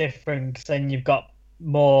different, because then you've got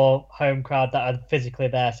more home crowd that are physically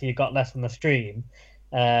there, so you've got less on the stream.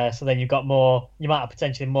 So then you might have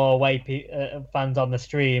potentially more away fans on the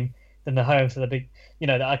stream than the home. So the big,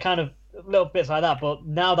 that are kind of little bits like that. But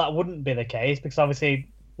now that wouldn't be the case, because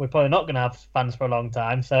obviously we're probably not going to have fans for a long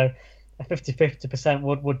time. So a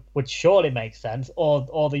 50% would surely make sense,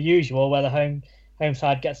 or the usual where the home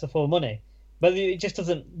side gets the full money. But it just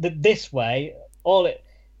doesn't. This way, all it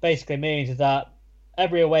basically means is that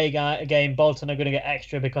every away game, Bolton are going to get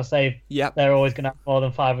extra because they're always going to have more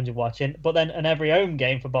than 500 watching. But then in every home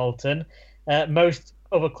game for Bolton, most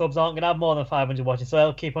other clubs aren't going to have more than 500 watching, so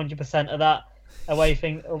they'll keep 100% of that away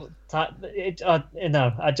thing.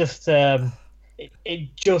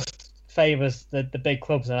 It just favours the big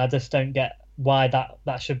clubs, and I just don't get why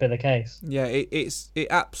that should be the case. Yeah, it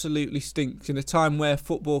absolutely stinks in a time where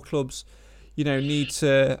football clubs, need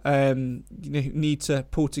to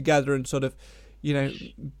pull together and sort of,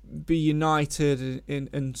 be united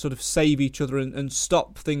and sort of save each other and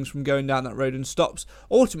stop things from going down that road, and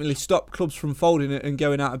ultimately stop clubs from folding it and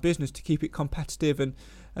going out of business, to keep it competitive and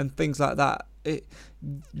things like that.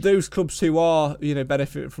 Those clubs who are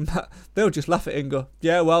benefiting from that, they'll just laugh at it and go,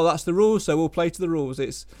 yeah, well, that's the rules, so we'll play to the rules.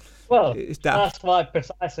 It's daft. That's why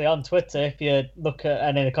precisely on Twitter, if you look at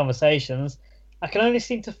any of the conversations, I can only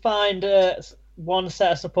seem to find one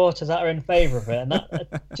set of supporters that are in favour of it, and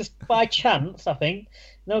that just by chance, I think,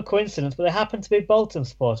 no coincidence, but they happen to be Bolton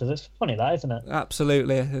supporters. It's funny, that, isn't it?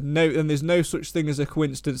 Absolutely. And there's no such thing as a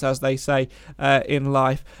coincidence, as they say in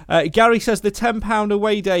life. Gary says the £10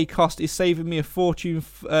 away day cost is saving me a fortune,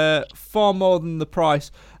 far more than the price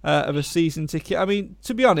of a season ticket. I mean,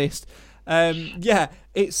 to be honest,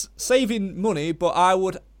 it's saving money, but I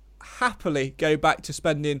would happily go back to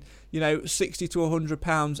spending £60 to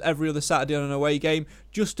 £100 every other Saturday on an away game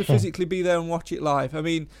just to physically be there and watch it live. I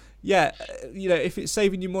mean, if it's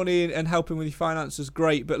saving you money and helping with your finances,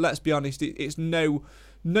 great, but let's be honest, it's no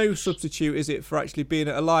substitute, is it, for actually being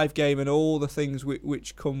at a live game and all the things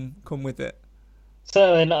which come with it.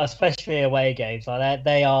 Certainly not, especially away games. Like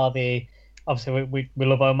they are obviously we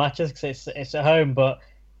love home matches because it's at home, but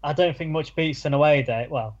I don't think much beats an away day.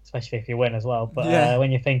 Well, especially if you win as well. But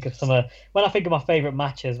when you think of when I think of my favourite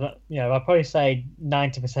matches, I'd probably say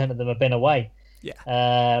 90% of them have been away.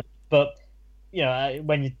 But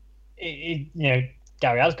when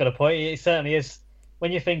Gary has got a point. It certainly is.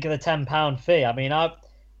 When you think of the £10 fee, I mean,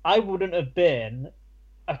 I wouldn't have been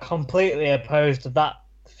completely opposed to that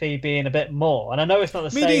fee being a bit more. And I know it's not the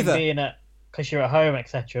same being because you're at home,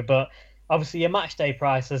 etc. But obviously your match day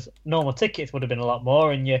prices, normal tickets would have been a lot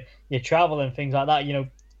more, and your travel and things like that.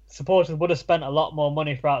 Supporters would have spent a lot more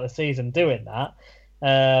money throughout the season doing that.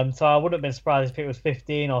 So I wouldn't have been surprised if it was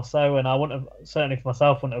 15 or so, and I wouldn't have, certainly for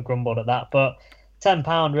myself, wouldn't have grumbled at that. But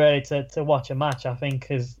 £10 really to watch a match, I think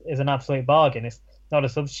is an absolute bargain. It's not a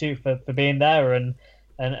substitute for being there and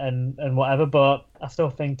whatever, but I still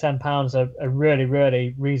think £10 a really,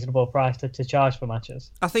 really reasonable price to charge for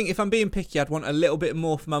matches. I think if I'm being picky, I'd want a little bit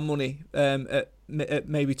more for my money at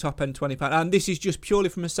maybe top end £20. And this is just purely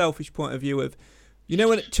from a selfish point of view of,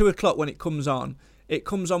 when at 2 o'clock when it comes on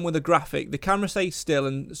with a graphic, the camera stays still,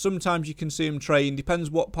 and sometimes you can see them train, depends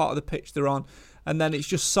what part of the pitch they're on, and then it's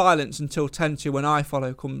just silence until 10 to when I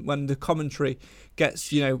follow, when the commentary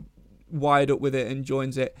gets, wired up with it and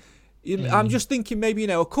joins it. I'm just thinking maybe,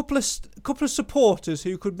 a couple of supporters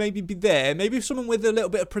who could maybe be there, maybe someone with a little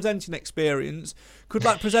bit of presenting experience could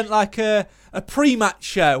present a pre-match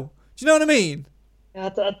show. Do you know what I mean? I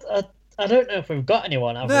don't know if we've got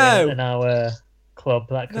anyone in our club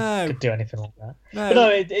that could do anything like that.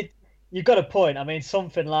 No. But you've got a point. I mean,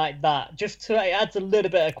 something like that, it adds a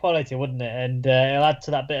little bit of quality, wouldn't it? And it'll add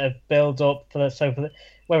to that bit of build-up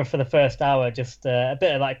whether for the first hour, just a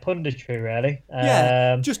bit of punditry, really.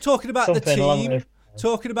 Just talking about the team,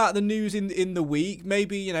 talking about the news in the week,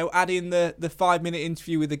 maybe, add in the 5-minute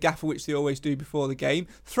interview with the gaffer, which they always do before the game,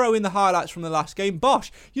 throw in the highlights from the last game.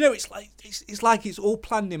 Bosh, it's like it's all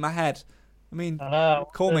planned in my head. I mean,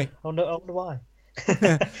 call me. I wonder why.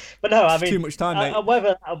 But no, I mean, too much time, mate.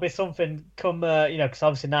 Whether that'll be something come, because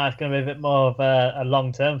obviously now it's going to be a bit more of a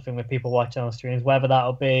long-term thing with people watching on streams. Whether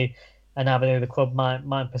that'll be an avenue the club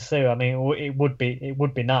might pursue. I mean, it would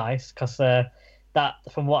be nice, because that,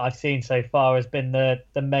 from what I've seen so far, has been the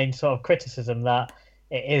main sort of criticism, that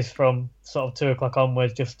it is from sort of 2 o'clock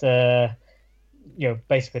onwards, just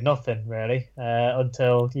basically nothing really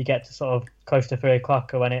until you get to sort of close to 3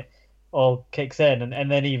 o'clock when it all kicks in,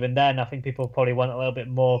 and then even then, I think people probably want a little bit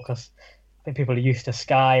more, because I think people are used to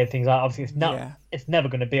Sky and things like that. Obviously, it's never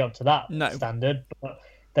going to be up to that standard, but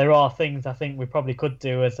there are things I think we probably could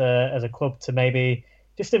do as a club to maybe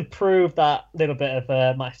just improve that little bit of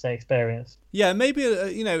a match day experience. Yeah, maybe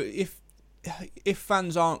if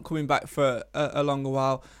fans aren't coming back for a longer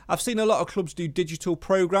while, I've seen a lot of clubs do digital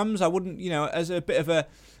programs. I wouldn't, as a bit of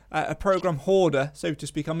a program hoarder, so to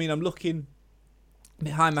speak. I mean, I'm looking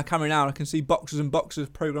behind my camera now, and I can see boxes and boxes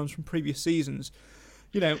of programs from previous seasons.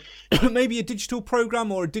 Maybe a digital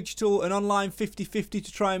program or an online 50-50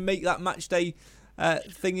 to try and make that match day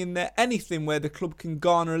thing in there. Anything where the club can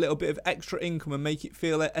garner a little bit of extra income and make it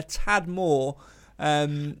feel a tad more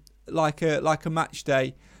like a match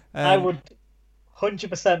day. I would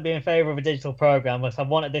 100% be in favour of a digital program, because I've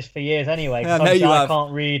wanted this for years anyway. I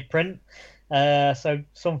can't read print, so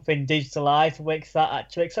something digitalised makes that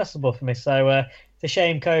actually accessible for me. So it's a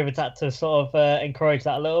shame COVID's had to sort of encourage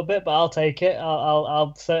that a little bit, but I'll take it.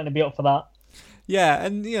 I'll certainly be up for that. Yeah,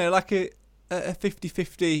 and like a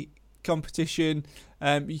 50-50 competition.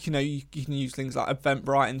 You can use things like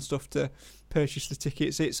Eventbrite and stuff to purchase the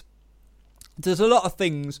tickets. There's a lot of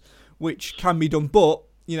things which can be done, but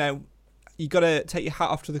you got to take your hat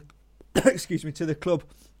off to the to the club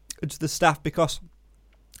and to the staff, because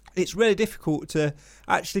it's really difficult to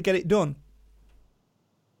actually get it done.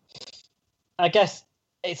 I guess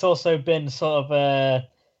it's also been sort of a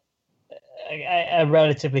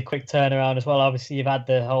relatively quick turnaround as well. Obviously, you've had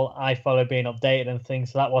the whole iFollow being updated and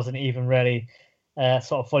things, so that wasn't even really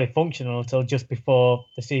sort of fully functional until just before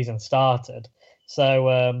the season started. So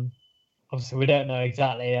obviously, we don't know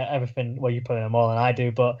exactly everything. Well, you probably know more than I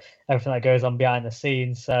do, but everything that goes on behind the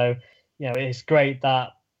scenes. So it's great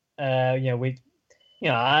that I'm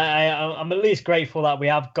at least grateful that we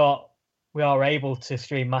are able to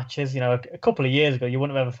stream matches. A couple of years ago, you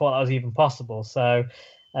wouldn't have ever thought that was even possible. So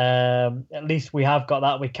at least we have got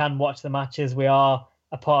that. We can watch the matches. We are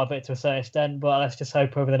a part of it to a certain extent, but let's just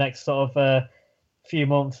hope over the next sort of few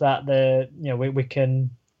months that we can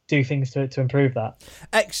do things to improve that.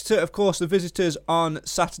 Exeter, of course, the visitors on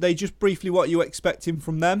Saturday. Just briefly, what are you expecting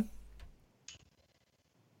from them?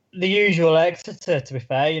 The usual Exeter, to be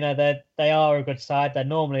fair. They are a good side. They're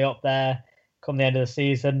normally up there come the end of the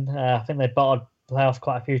season. I think they've battled playoffs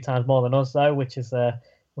quite a few times more than us, though, which is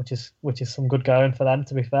some good going for them,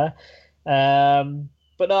 to be fair.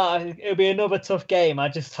 But no, it'll be another tough game. I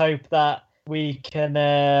just hope that we can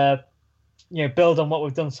build on what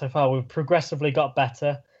we've done so far. We've progressively got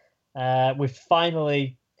better. We've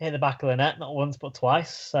finally hit the back of the net, not once but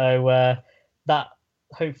twice. So that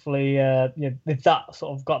hopefully, that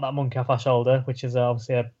sort of got that monkey off our shoulder, which is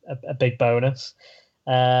obviously a big bonus.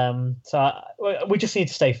 We just need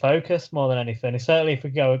to stay focused more than anything. And certainly, if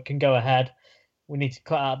we can go ahead, we need to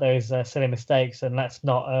cut out those silly mistakes and let's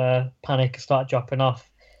not panic and start dropping off.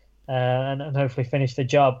 And hopefully finish the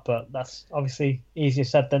job. But that's obviously easier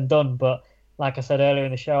said than done. But like I said earlier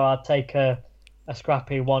in the show, I'd take a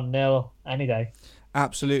scrappy 1-0 any day.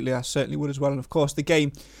 Absolutely, I certainly would as well. And of course, the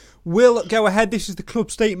game will go ahead. This is the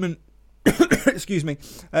club statement excuse me,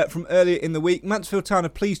 from earlier in the week. Mansfield Town are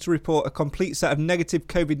pleased to report a complete set of negative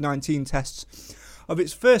COVID-19 tests of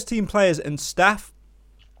its first team players and staff.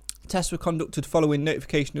 Tests were conducted following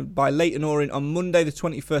notification by Leyton Orient on Monday the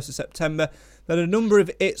 21st of September that a number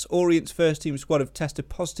of its Orient's first team squad have tested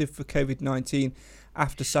positive for COVID-19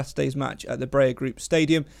 after Saturday's match at the Breyer Group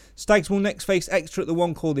Stadium. Stags will next face Exeter at the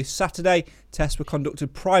One Call this Saturday. Tests were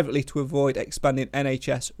conducted privately to avoid expanding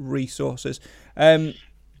NHS resources.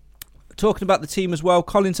 Talking about the team as well,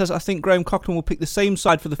 Colin says, I think Graham Coughlin will pick the same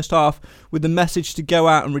side for the first half with the message to go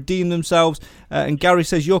out and redeem themselves. And Gary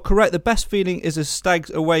says, you're correct. The best feeling is a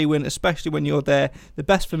Stags away win, especially when you're there. The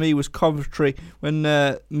best for me was Coventry when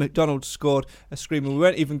McDonald scored a screamer. We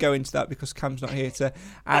won't even go into that because Cam's not here to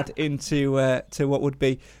add into to what would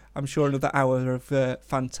be, I'm sure, another hour of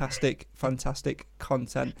fantastic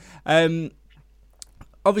content.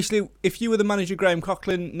 Obviously, if you were the manager, Graham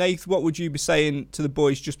Coughlin, Nath, what would you be saying to the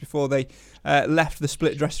boys just before they left the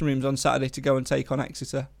split dressing rooms on Saturday to go and take on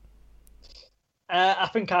Exeter? I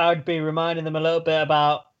think I would be reminding them a little bit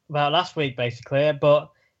about last week, basically,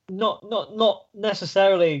 but not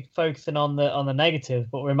necessarily focusing on the negatives,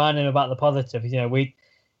 but reminding them about the positives. We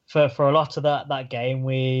for a lot of that game,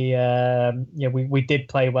 we did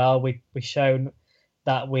play well. We shown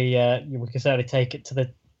that we can certainly take it to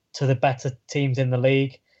the better teams in the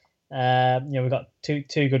league. We got two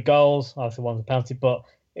good goals. Obviously, one's a penalty, but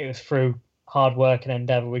it was through hard work and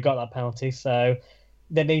endeavour we got that penalty. So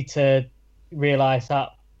they need to realise that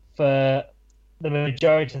for the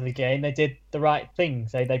majority of the game, they did the right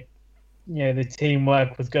things. They the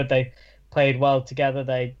teamwork was good. They played well together.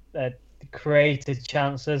 They created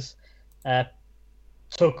chances,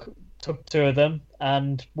 took two of them,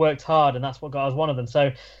 and worked hard, and that's what got us one of them.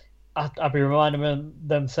 So I'd be reminding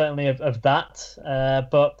them certainly of that,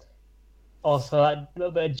 but also a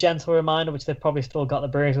little bit of gentle reminder, which they've probably still got the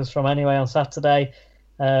bruises from anyway on Saturday,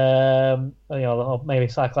 or maybe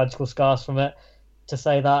psychological scars from it, to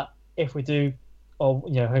say that if we do, or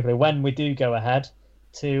hopefully when we do go ahead,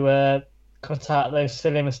 to cut out those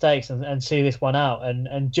silly mistakes and see this one out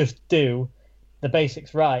and just do the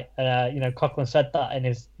basics right. Coughlin said that in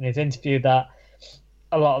his interview, that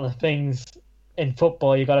a lot of the things in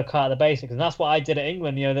football, you've got to cut out the basics, and that's what I did at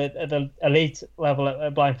England. At the elite level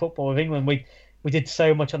at blind football with England, we did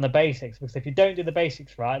so much on the basics, because if you don't do the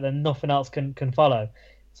basics right, then nothing else can follow.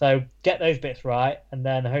 So get those bits right, and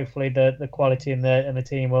then hopefully the quality in the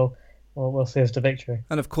team will see us to victory.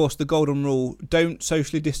 And of course, the golden rule: don't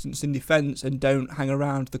socially distance in defence and don't hang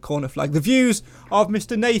around the corner flag. The views of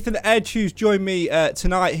Mr. Nathan Edge, who's joined me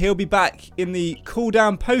tonight. He'll be back in the cool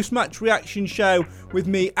down post-match reaction show with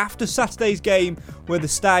me after Saturday's game, where the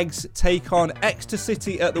Stags take on Exeter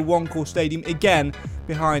City at the One Call Stadium, again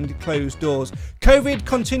behind closed doors. COVID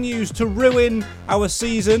continues to ruin our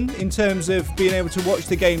season in terms of being able to watch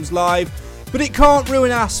the games live, but it can't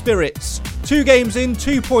ruin our spirits. 2 games in,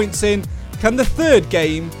 2 points in. Can the third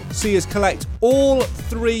game see us collect all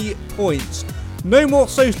 3 points? No more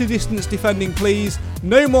socially distanced defending, please.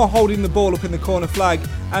 No more holding the ball up in the corner flag.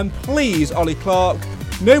 And please, Ollie Clark,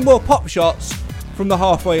 no more pop shots from the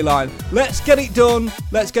halfway line. Let's get it done.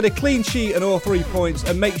 Let's get a clean sheet and all 3 points,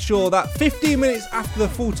 and make sure that 15 minutes after the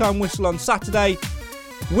full-time whistle on Saturday,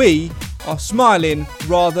 we are smiling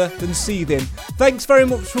rather than seething. Thanks very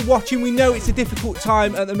much for watching. We know it's a difficult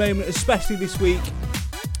time at the moment, especially this week.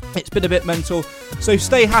 It's been a bit mental. So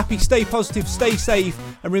stay happy, stay positive, stay safe,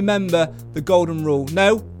 and remember the golden rule.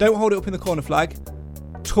 No, don't hold it up in the corner flag.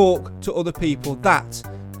 Talk to other people. That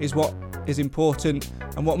is what is important.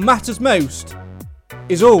 And what matters most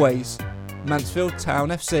is always Mansfield Town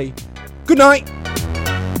FC. Good night.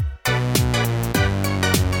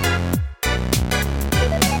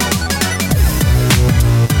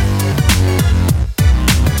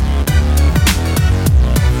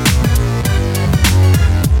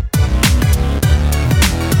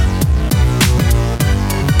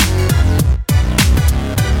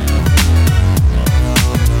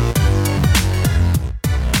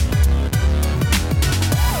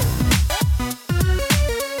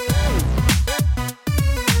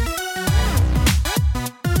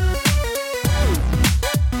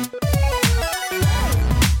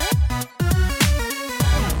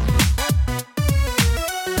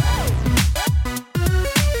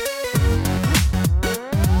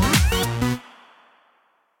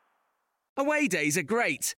 Away days are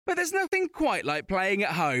great, but there's nothing quite like playing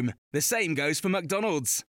at home. The same goes for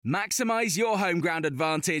McDonald's. Maximise your home ground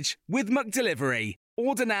advantage with McDelivery.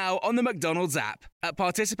 Order now on the McDonald's app. At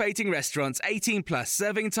participating restaurants, 18 plus,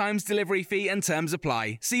 serving times, delivery fee and terms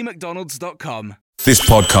apply. See mcdonalds.com. This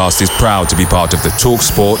podcast is proud to be part of the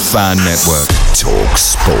TalkSport Fan Network.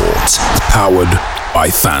 TalkSport. Powered by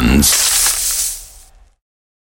fans.